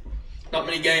not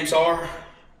many games are.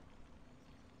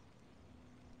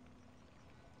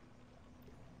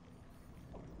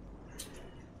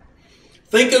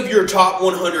 Think of your top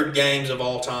 100 games of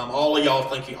all time. All of y'all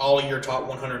thinking all of your top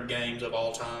 100 games of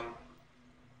all time.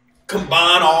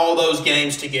 Combine all those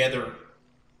games together.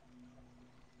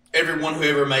 Everyone who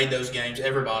ever made those games,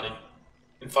 everybody.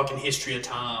 In fucking history of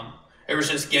time. Ever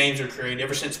since games were created,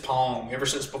 ever since Pong, ever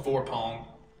since before Pong.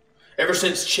 Ever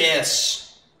since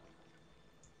chess.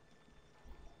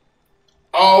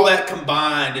 All that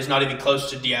combined is not even close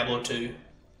to Diablo 2.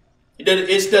 It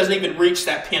doesn't even reach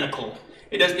that pinnacle.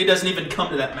 It doesn't even come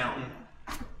to that mountain.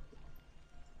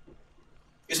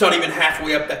 It's not even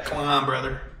halfway up that climb,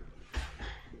 brother.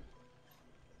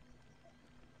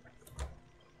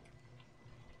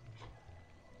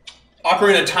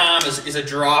 Ocarina of Time is a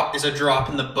drop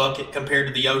in the bucket compared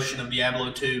to the ocean of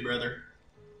Diablo 2, brother.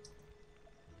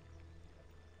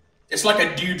 It's like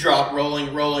a dewdrop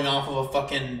rolling off of a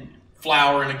fucking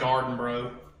flower in a garden,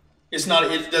 bro. It's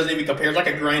not. It doesn't even compare. It's like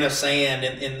a grain of sand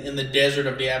in the desert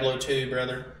of Diablo 2,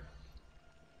 brother.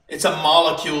 It's a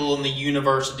molecule in the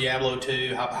universe of Diablo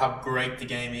 2. How great the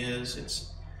game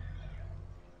is.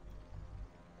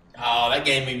 That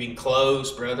game ain't even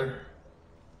close, brother.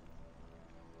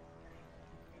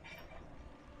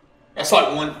 That's like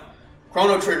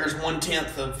Chrono Trigger's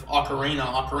 1/10 of Ocarina.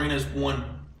 Ocarina's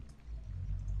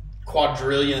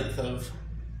 1/4 of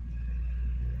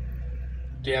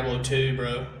Diablo 2,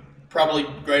 bro. Probably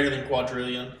greater than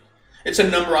quadrillion. It's a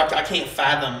number I can't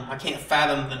fathom. I can't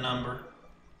fathom the number.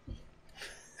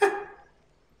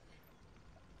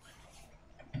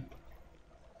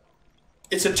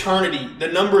 It's eternity. The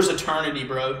number's eternity,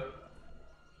 bro.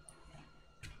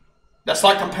 That's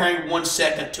like comparing 1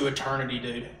 second to eternity,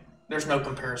 dude. There's no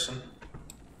comparison.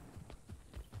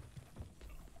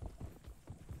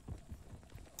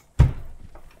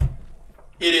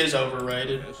 It is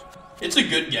overrated. It's a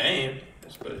good game,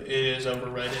 but it is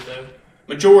overrated, though.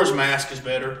 Majora's Mask is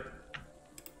better.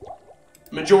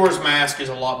 Majora's Mask is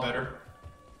a lot better.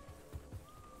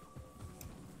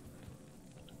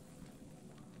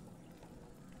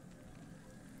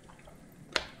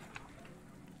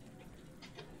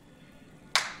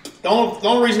 The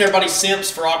only reason everybody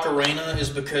simps for Ocarina is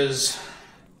because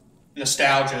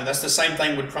nostalgia. That's the same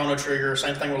thing with Chrono Trigger,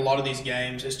 same thing with a lot of these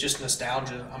games. It's just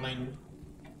nostalgia. I mean,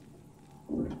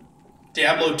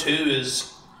 Diablo 2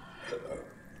 is...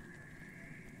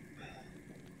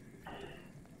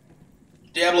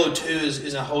 Diablo 2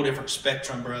 is a whole different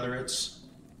spectrum, brother. It's...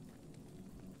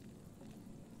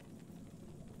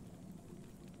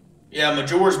 Yeah,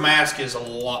 Majora's Mask is a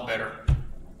lot better.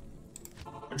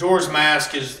 Majora's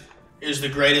Mask is the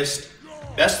greatest.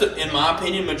 In my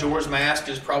opinion, Majora's Mask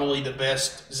is probably the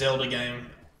best Zelda game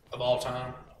of all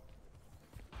time.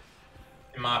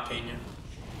 In my opinion.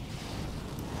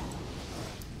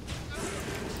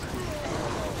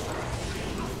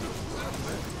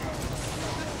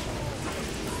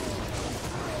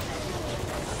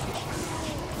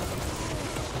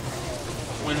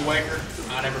 Waker.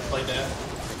 I never played that.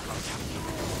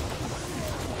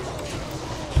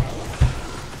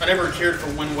 I never cared for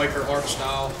Wind Waker art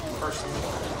style personally.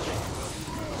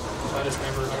 I just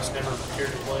never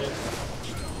cared to play it.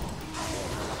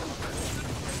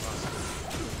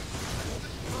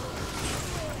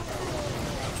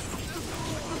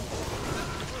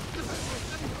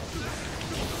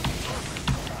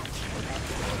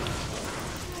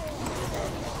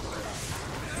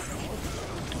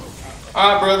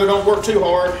 All right, brother, don't work too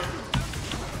hard.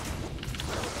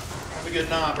 Have a good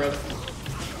night, brother.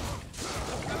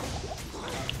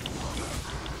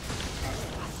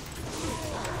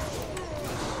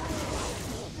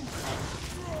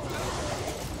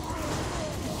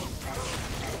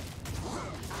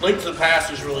 Length of the pass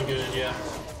is really good, yeah.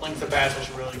 Length of the pass is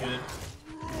really good.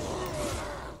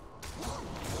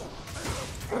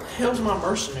 Where the hell's my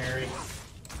mercenary?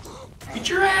 Get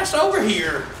your ass over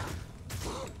here!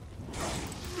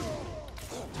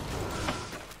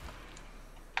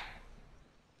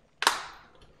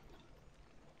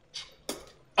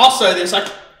 I'll say this, I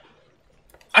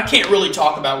can't really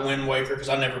talk about Wind Waker because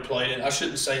I never played it. I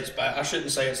shouldn't say it's bad. I shouldn't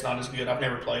say it's not as good. I've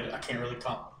never played it. I can't really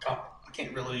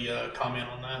comment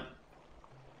on that.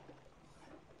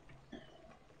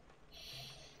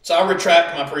 So I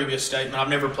retract my previous statement. I've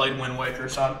never played Wind Waker,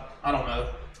 so I don't know.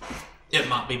 It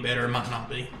might be better, it might not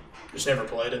be. Just never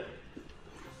played it.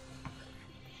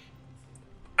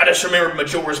 I just remember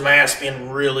Majora's Mask being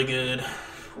really good.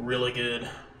 Really good.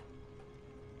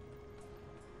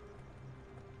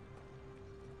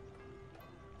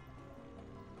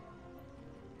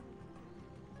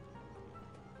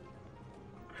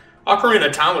 Ocarina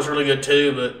of Time was really good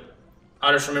too, but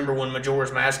I just remember when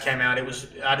Majora's Mask came out,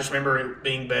 I just remember it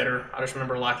being better. I just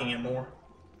remember liking it more.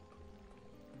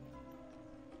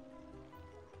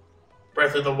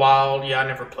 Breath of the Wild, yeah, I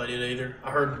never played it either.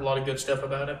 I heard a lot of good stuff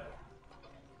about it.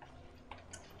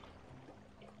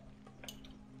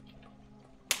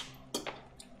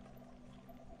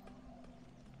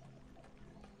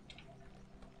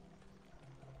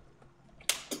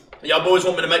 Y'all boys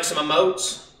want me to make some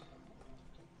emotes?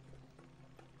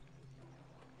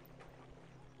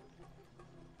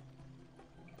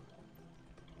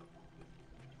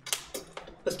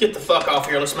 Let's get the fuck off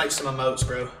here. Let's make some emotes,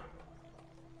 bro.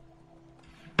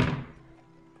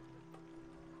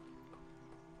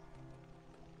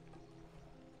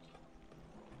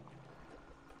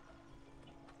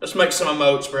 Let's make some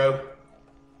emotes, bro.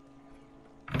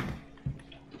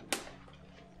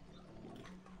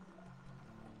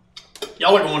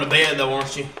 Y'all are going to bed, though,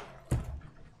 aren't you?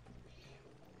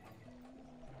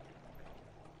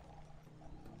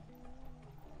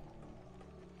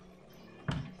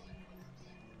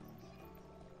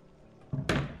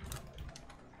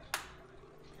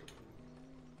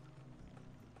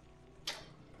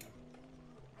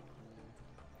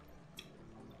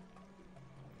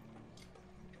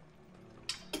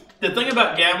 The thing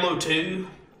about Diablo 2,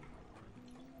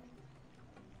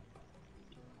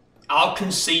 I'll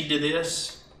concede to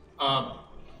this. I'll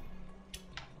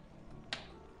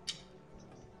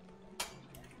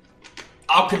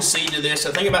concede to this.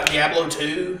 The thing about Diablo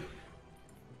 2,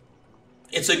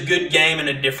 it's a good game in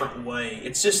a different way.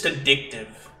 It's just addictive.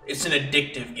 It's an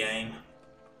addictive game.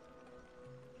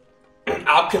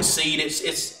 I'll concede it's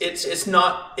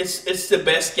the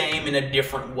best game in a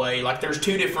different way. Like there's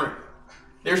different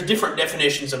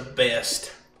definitions of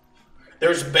best.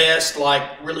 There's best, like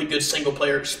really good single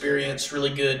player experience,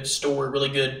 really good story, really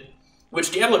good,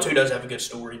 which Diablo 2 does have a good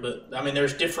story, but I mean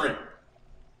there's different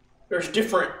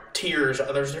tiers,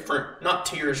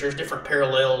 there's different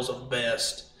parallels of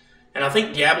best. And I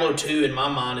think Diablo 2 in my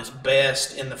mind is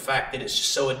best in the fact that it's just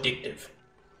so addictive.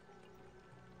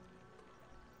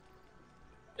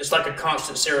 It's like a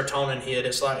constant serotonin hit.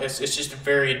 It's just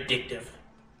very addictive.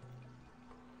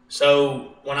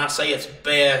 So when I say it's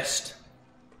best,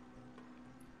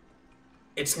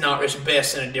 it's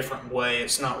best in a different way.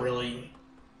 It's not really,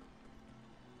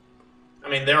 I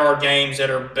mean, there are games that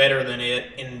are better than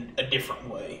it in a different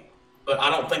way, but I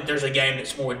don't think there's a game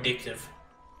that's more addictive.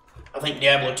 I think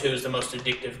Diablo 2 is the most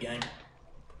addictive game.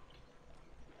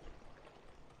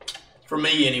 For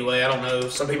me, anyway. I don't know.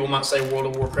 Some people might say World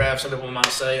of Warcraft. Some people might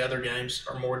say other games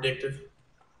are more addictive.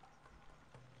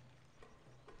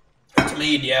 To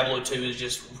me, Diablo 2 is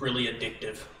just really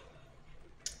addictive.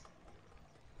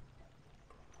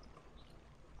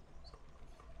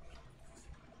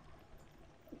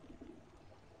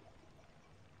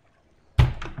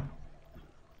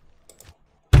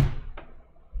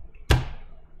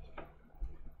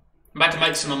 I'm about to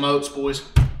make some emotes, boys.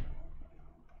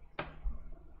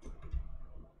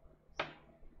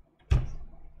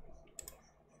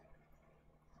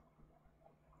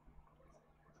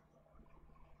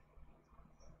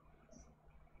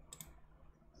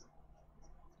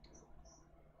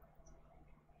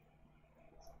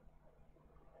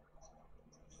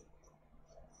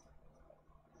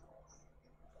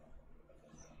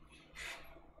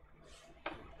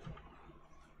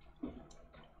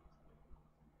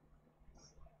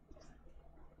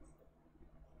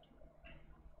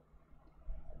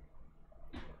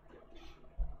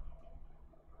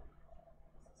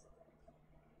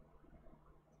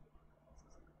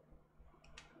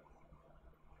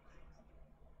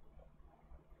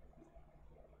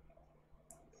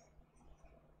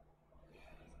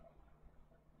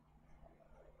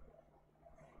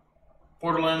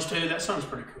 Borderlands 2, that sounds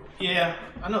pretty cool. Yeah,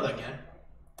 I know that game.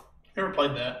 Never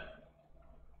played that.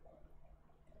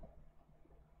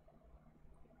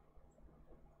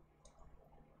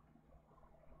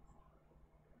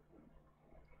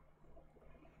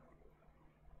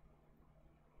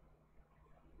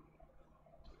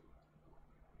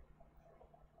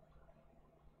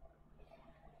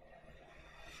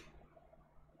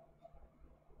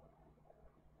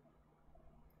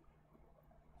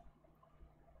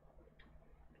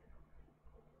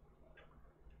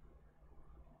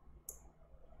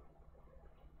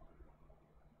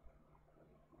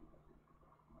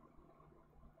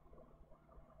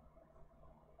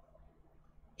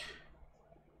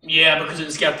 Yeah, because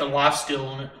it's got the life steal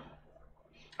on it.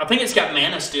 I think it's got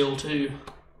mana steal too.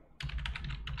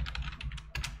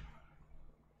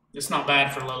 It's not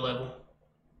bad for low level.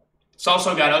 It's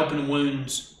also got open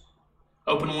wounds.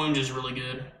 Open wounds is really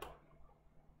good.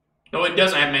 No, it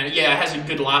doesn't have mana. Yeah, it has a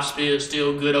good life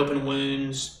steal, good open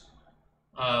wounds.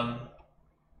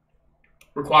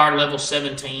 Required level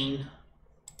 17.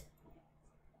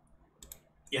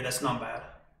 Yeah, that's not bad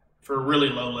for a really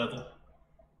low level.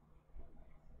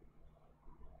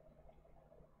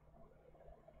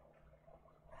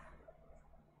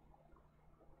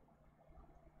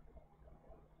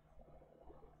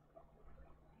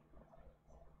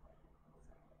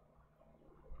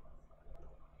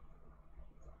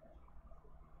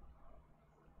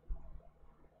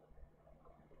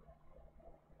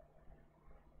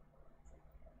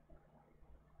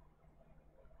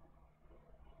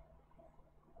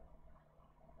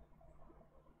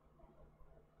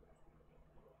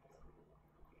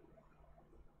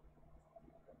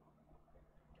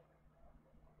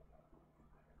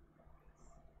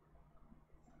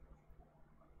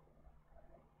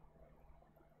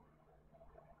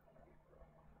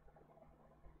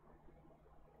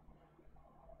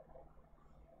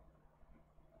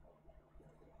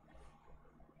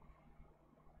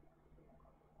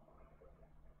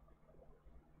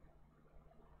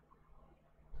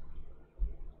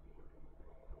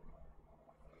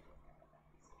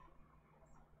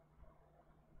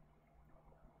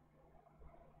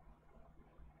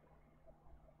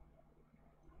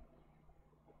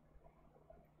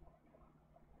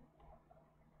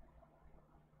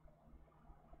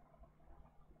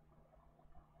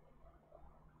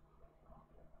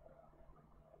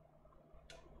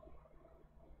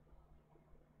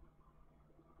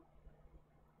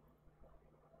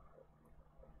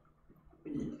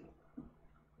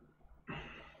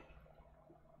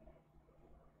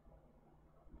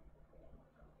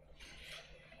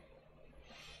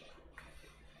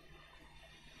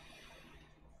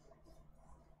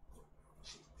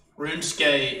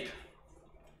 RuneScape.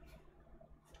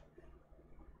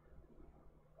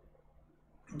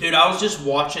 Dude, I was just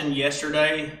watching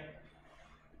yesterday.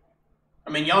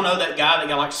 I mean, y'all know that guy that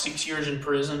got like 6 years in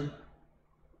prison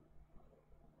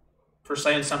for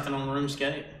saying something on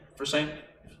RuneScape? For saying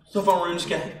stuff on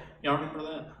RuneScape? Y'all remember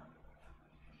that?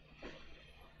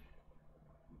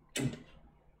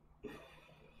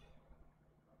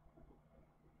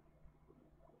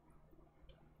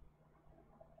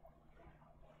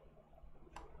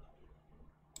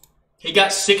 He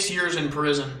got 6 years in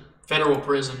prison, federal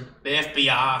prison. The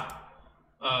FBI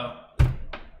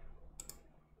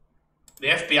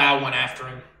went after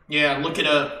him. Yeah, look it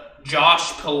up.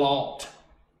 Josh Pilaut.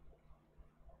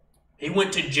 He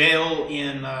went to jail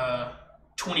in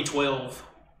 2012.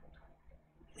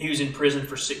 He was in prison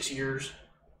for 6 years.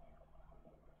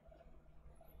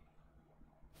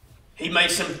 He made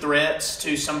some threats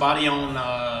to somebody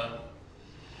on.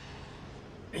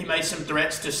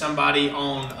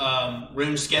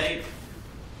 RuneScape,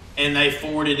 and they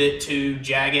forwarded it to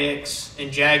Jagex,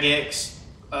 and Jagex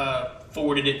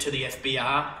forwarded it to the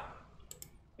FBI,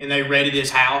 and they raided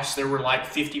his house. There were like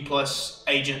 50 plus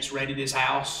agents raided his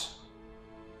house,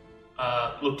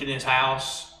 looked in his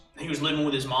house. He was living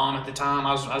with his mom at the time.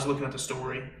 I was looking at the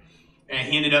story, and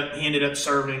he ended up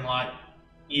serving like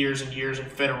years and years in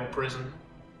federal prison,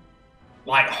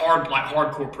 like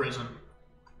hardcore prison.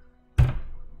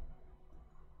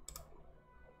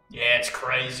 Yeah, it's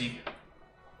crazy.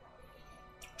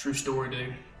 True story,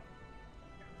 dude.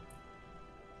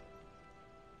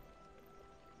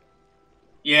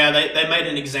 Yeah, they made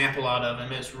an example out of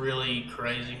him. It's really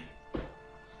crazy.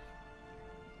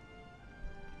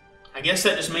 I guess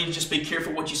that just means just be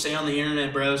careful what you say on the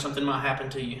internet, bro. Something might happen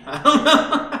to you. I don't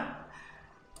know.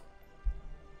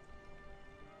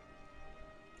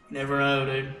 Never know,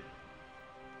 dude.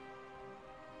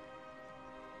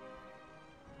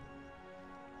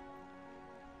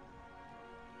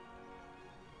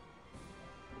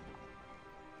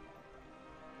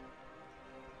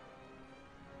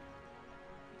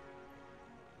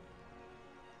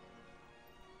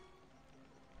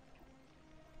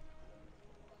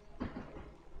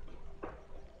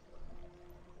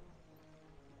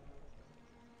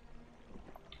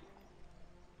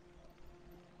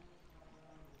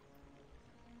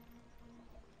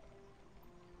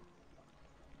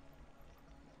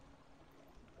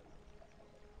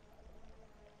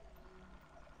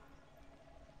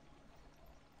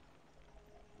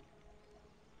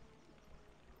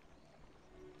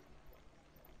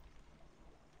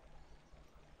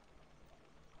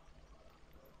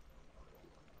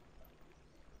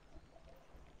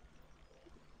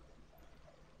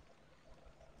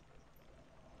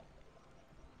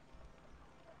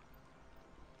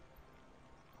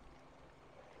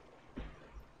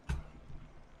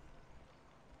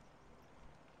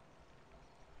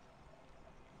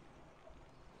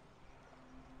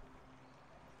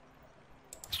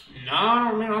 No,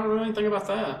 I don't know anything about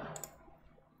that.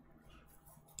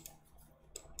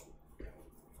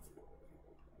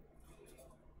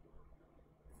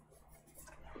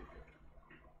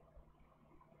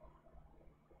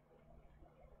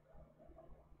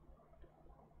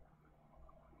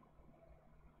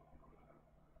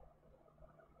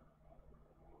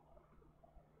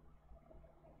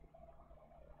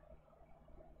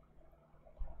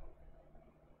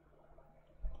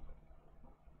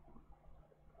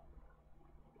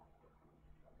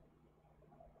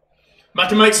 About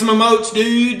to make some emotes,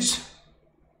 dudes.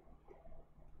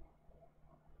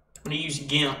 I'm gonna use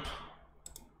GIMP.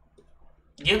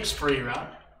 GIMP's free, right?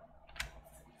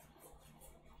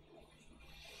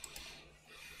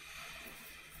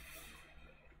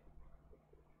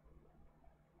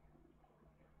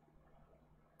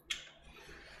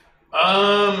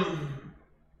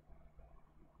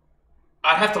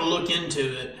 I'd have to look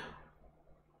into it.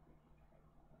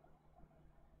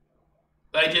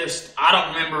 I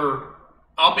don't remember.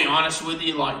 I'll be honest with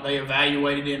you, like they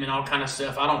evaluated him and all kind of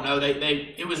stuff. I don't know.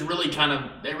 They really kind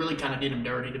of did him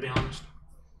dirty, to be honest.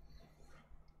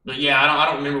 But yeah, I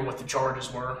don't remember what the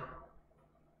charges were.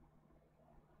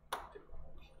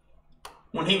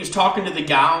 When he was talking to the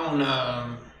guy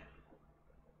on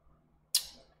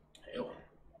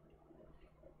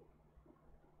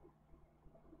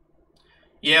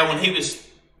yeah, when he was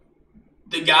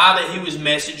the guy that he was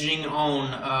messaging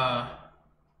on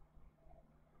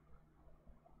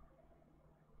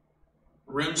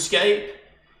RuneScape,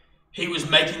 he was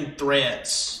making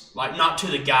threats, like not to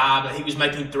the guy, but he was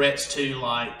making threats to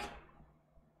like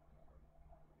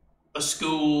a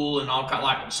school and all kind,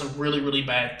 like some really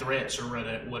bad threats or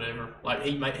whatever. Like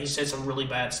he said some really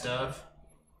bad stuff,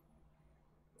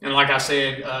 and like I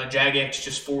said, Jagex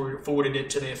just forwarded it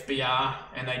to the FBI,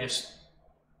 and they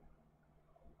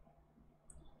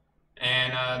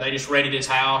just raided his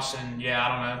house, and yeah, I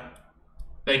don't know.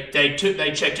 They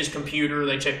checked his computer,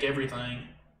 they checked everything.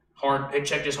 They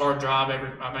checked his hard drive.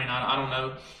 I don't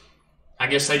know. I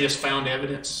guess they just found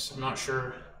evidence. I'm not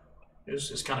sure.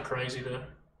 It's kind of crazy to.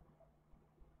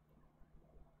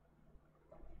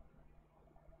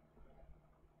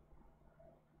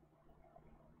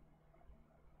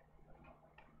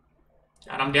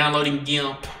 And I'm downloading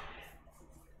GIMP.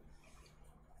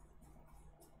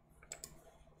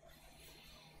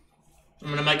 I'm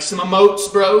gonna make some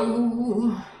emotes,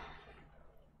 bro.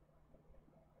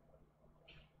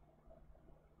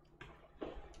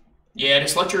 Yeah,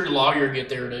 just let your lawyer get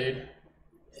there, dude.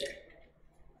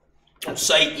 Don't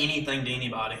say anything to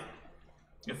anybody.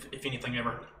 If anything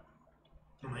ever.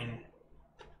 I mean.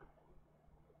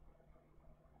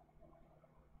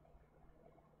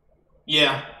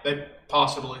 Yeah,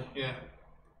 possibly, yeah.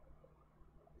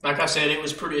 Like I said,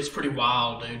 it's pretty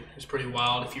wild, dude. It's pretty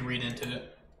wild if you read into it.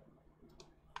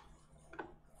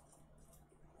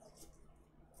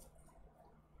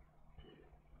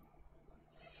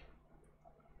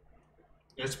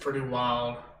 It's pretty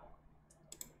wild.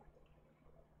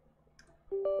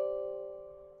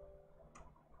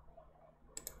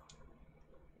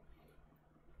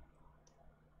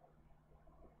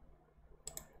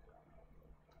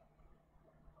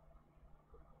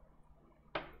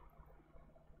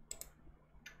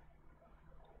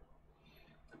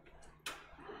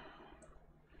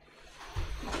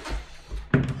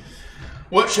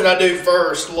 What should I do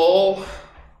first, lol?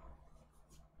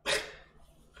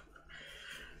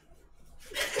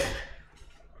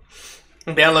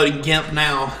 I'm downloading GIMP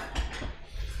now.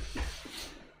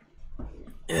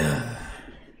 Yeah.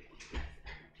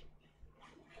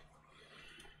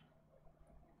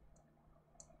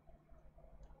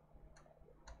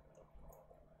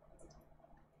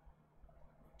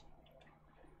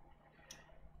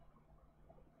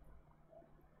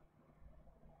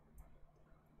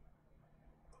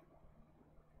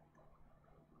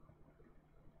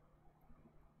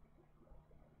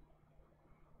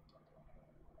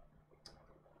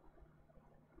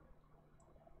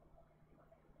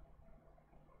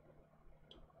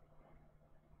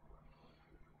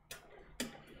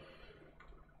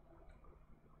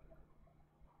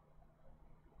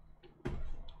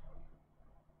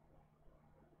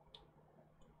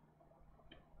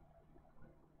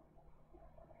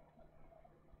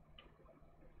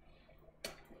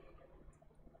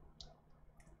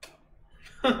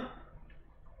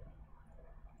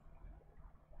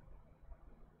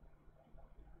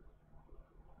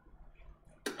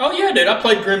 Oh yeah, dude, I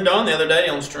played Grim Dawn the other day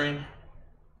on stream.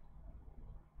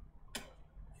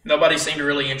 Nobody seemed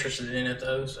really interested in it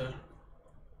though, so.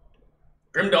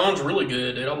 Grim Dawn's really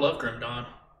good, dude. I love Grim Dawn.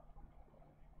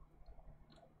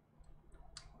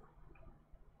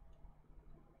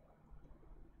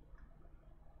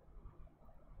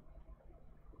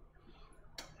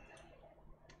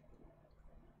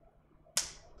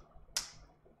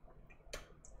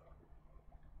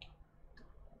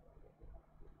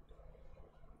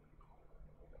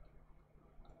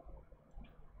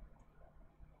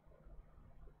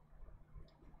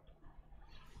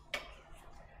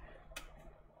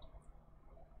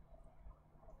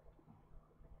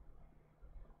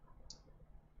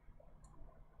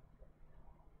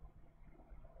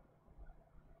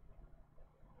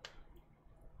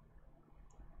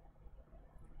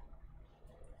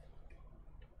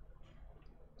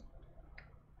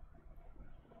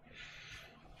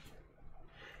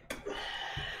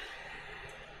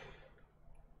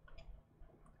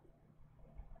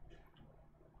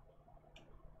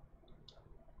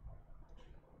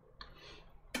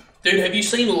 Dude, have you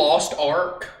seen Lost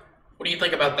Ark? What do you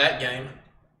think about that game?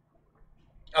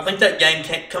 I think that game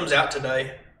comes out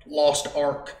today. Lost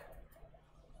Ark.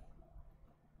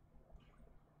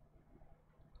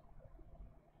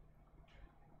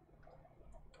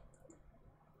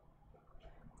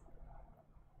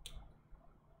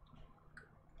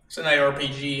 It's an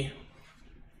ARPG.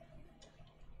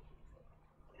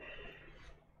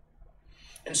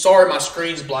 And sorry, my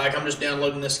screen's black. I'm just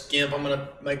downloading this GIMP. I'm gonna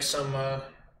make some. I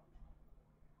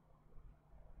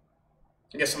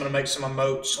guess I'm gonna make some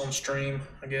emotes on stream.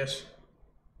 I guess.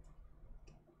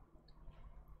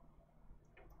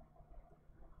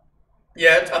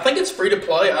 Yeah, I think it's free to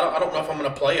play. I don't know if I'm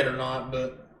gonna play it or not,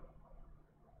 but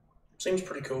it seems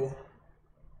pretty cool.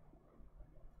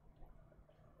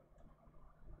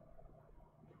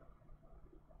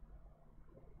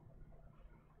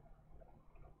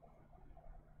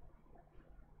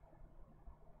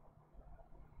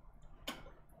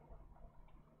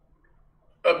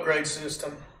 Upgrade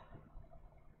system.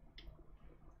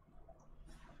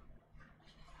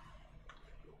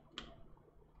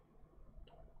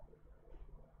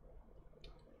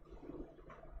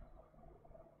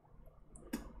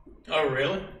 Oh,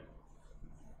 really?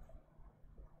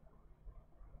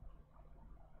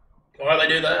 Why do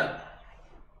they do that?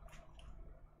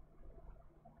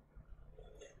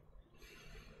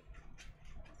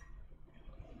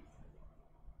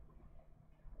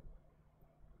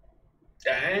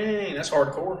 Dang, that's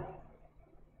hardcore.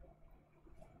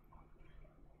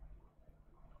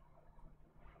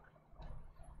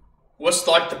 What's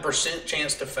like the percent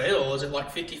chance to fail? Is it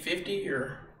like 50-50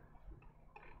 or?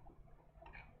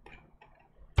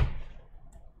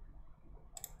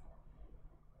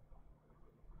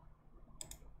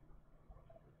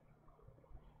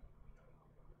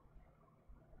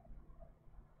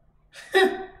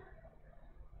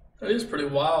 That is pretty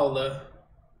wild though.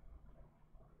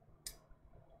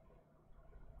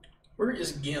 Where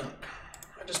is GIMP?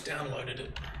 I just downloaded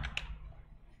it.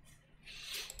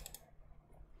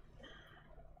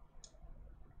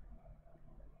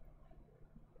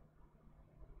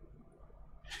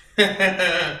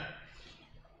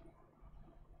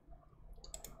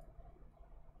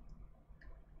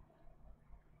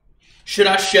 Should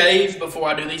I shave before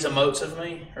I do these emotes of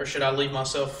me? Or should I leave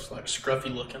myself like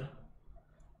scruffy looking?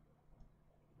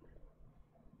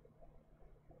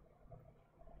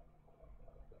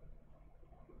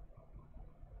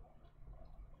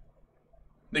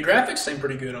 The graphics seem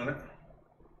pretty good on it.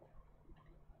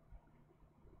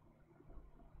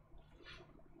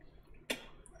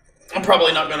 I'm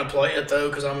probably not going to play it though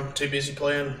because I'm too busy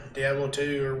playing Diablo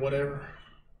 2 or whatever.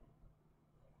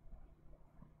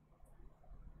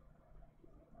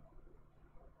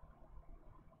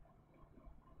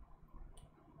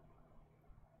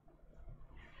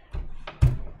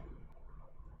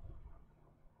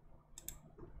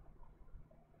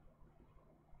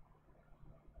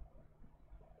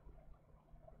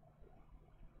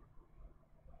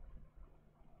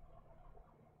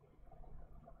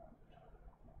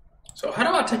 So how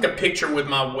do I take a picture with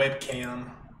my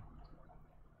webcam?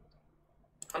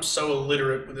 I'm so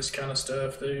illiterate with this kind of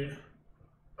stuff, dude.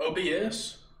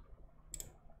 OBS?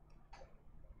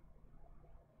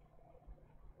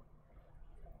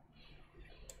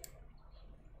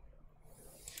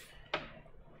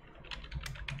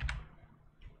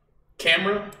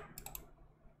 Camera?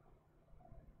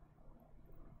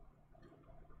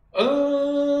 I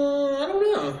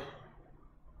don't know.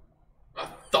 I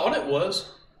thought it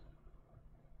was.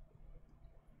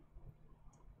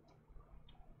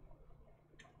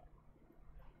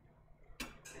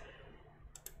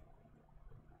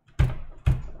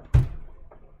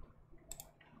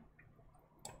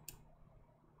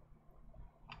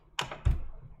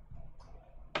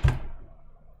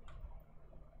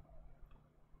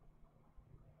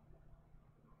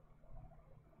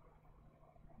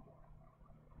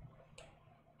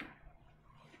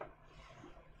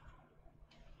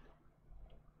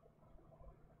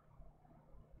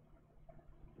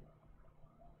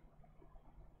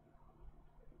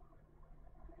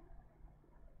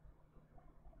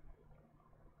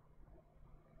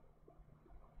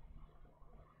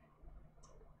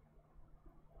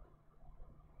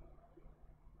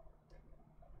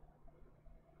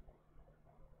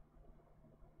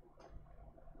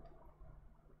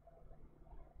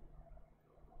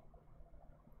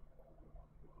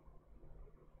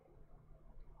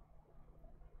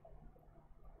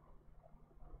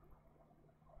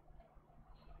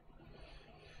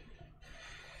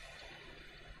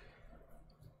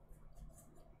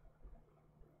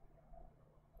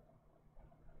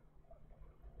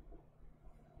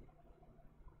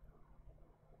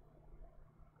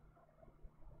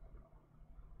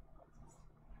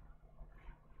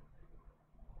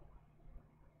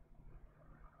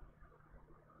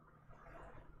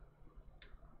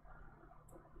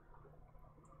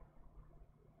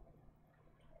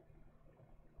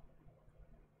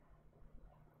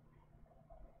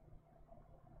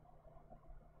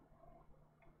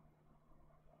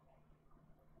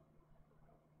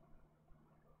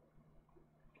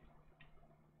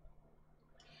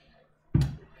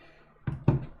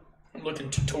 I'm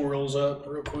looking tutorials up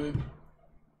real quick.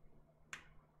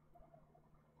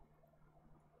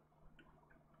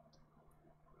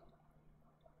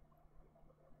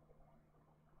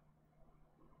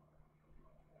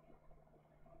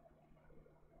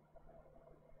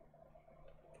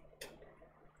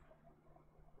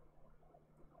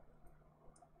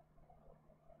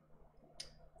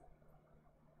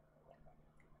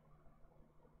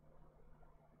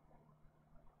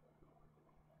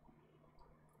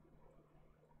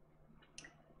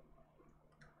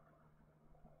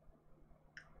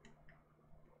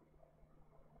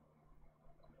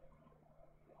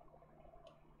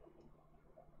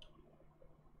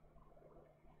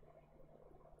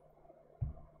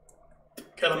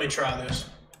 Okay, let me try this.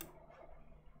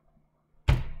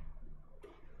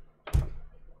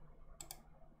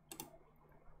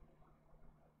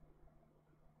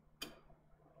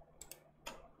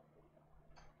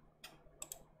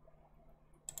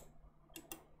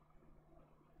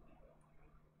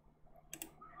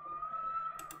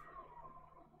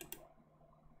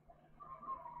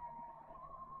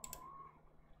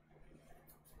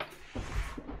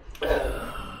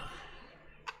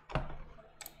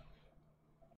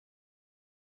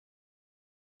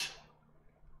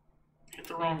 Hit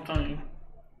the wrong thing.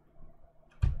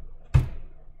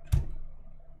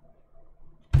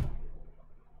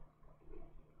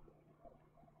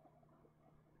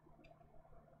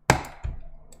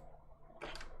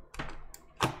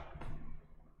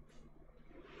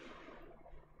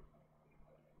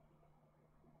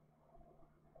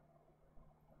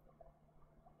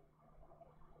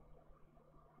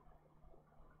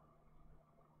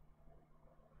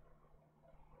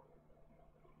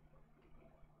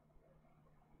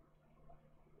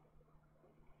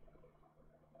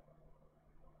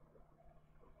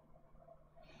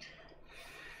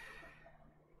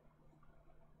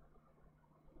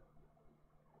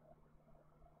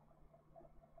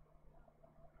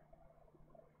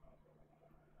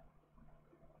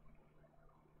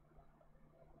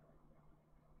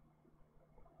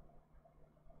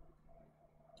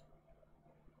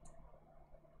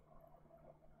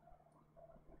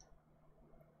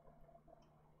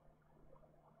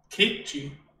 Kicked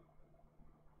you.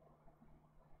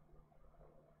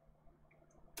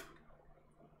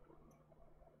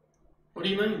 What do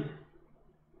you mean?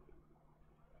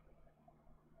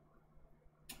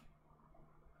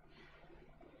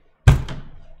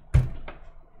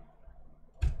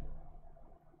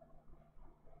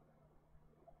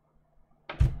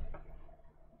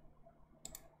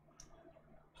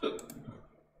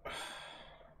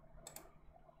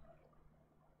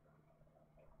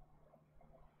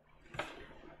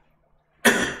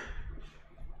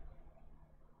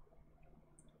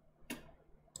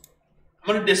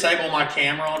 I'm going to disable my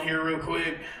camera on here real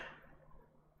quick.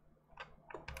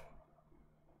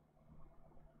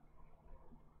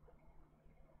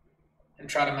 And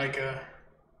try to make a...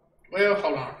 Well,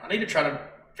 hold on. I need to try to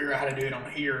figure out how to do it on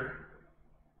here.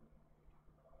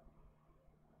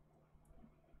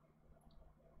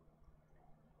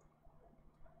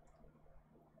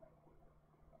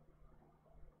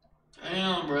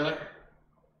 Damn, brother.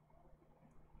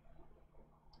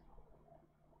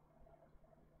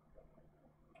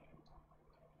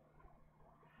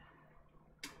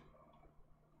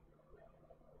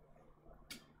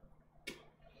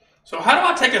 So how do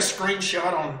I take a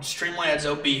screenshot on Streamlabs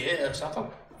OBS? I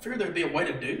figured there'd be a way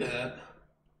to do that.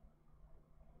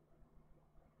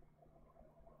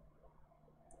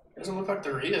 Doesn't look like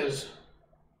there is.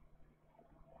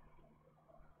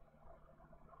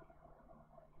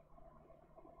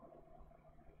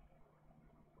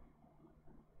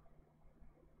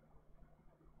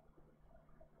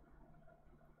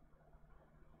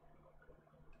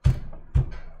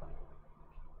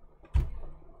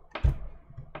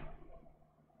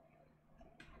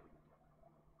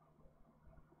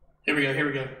 Here we go, here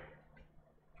we go.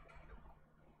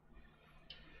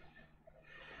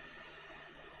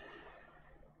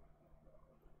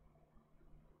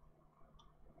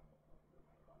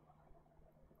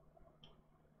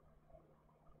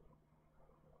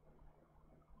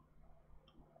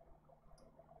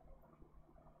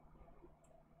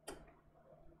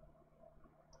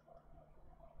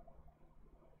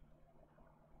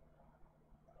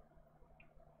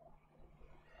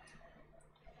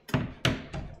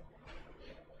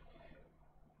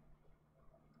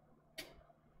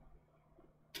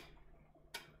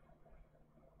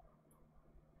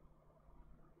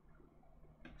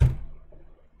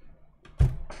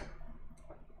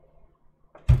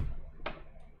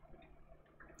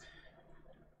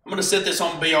 I'm gonna set this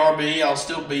on BRB. I'll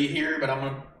still be here, but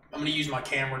I'm gonna use my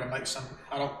camera to make some.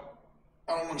 I don't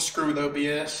I don't want to screw with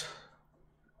OBS.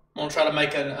 I'm gonna try to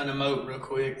make an emote real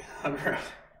quick. I'll be right.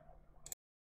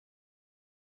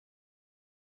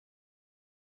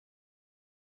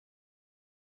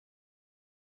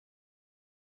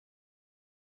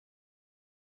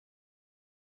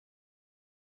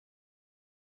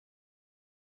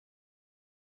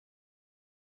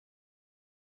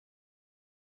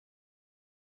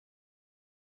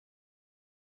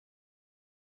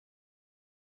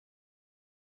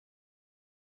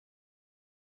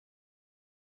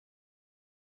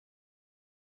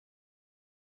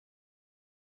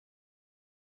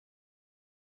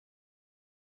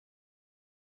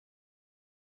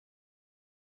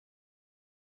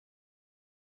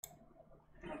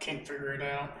 I can't figure it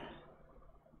out.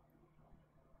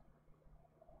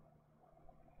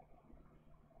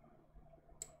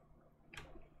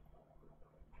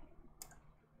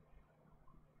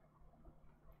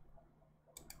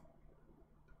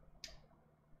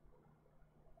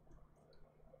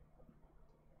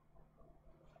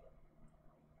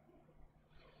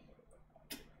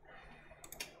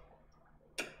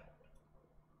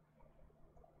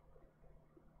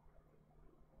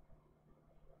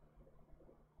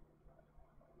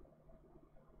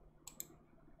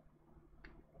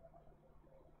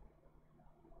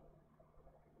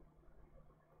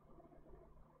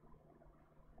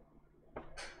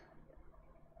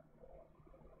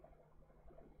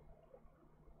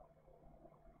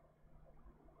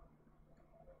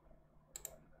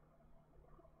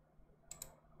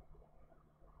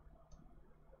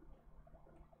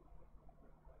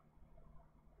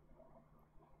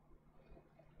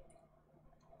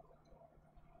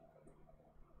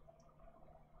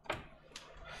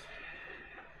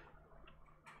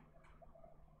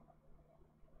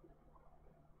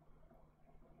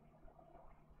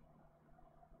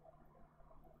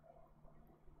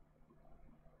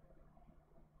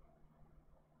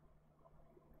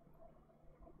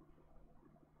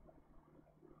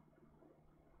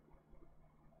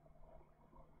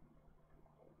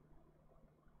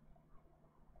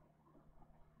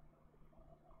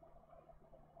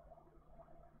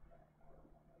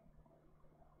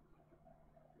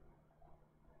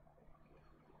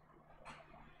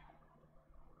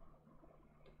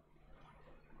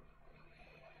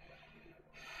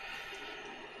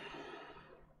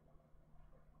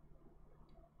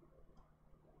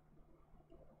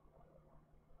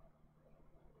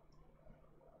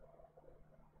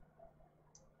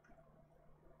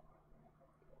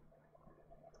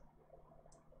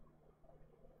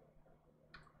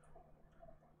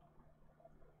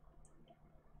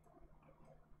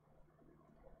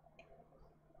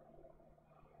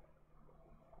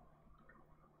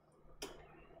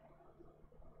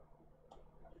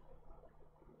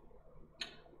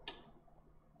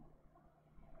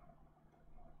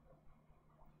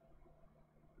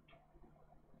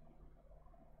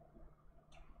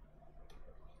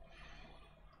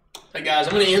 Hey guys,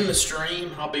 I'm gonna end the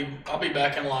stream. I'll be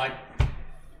back in like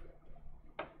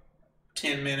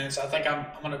 10 minutes. I think I'm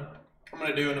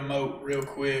gonna do an emote real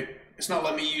quick. It's not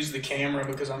letting me use the camera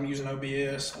because I'm using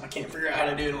OBS. I can't figure out how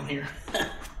to do it on here.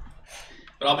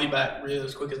 But I'll be back real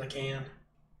as quick as I can.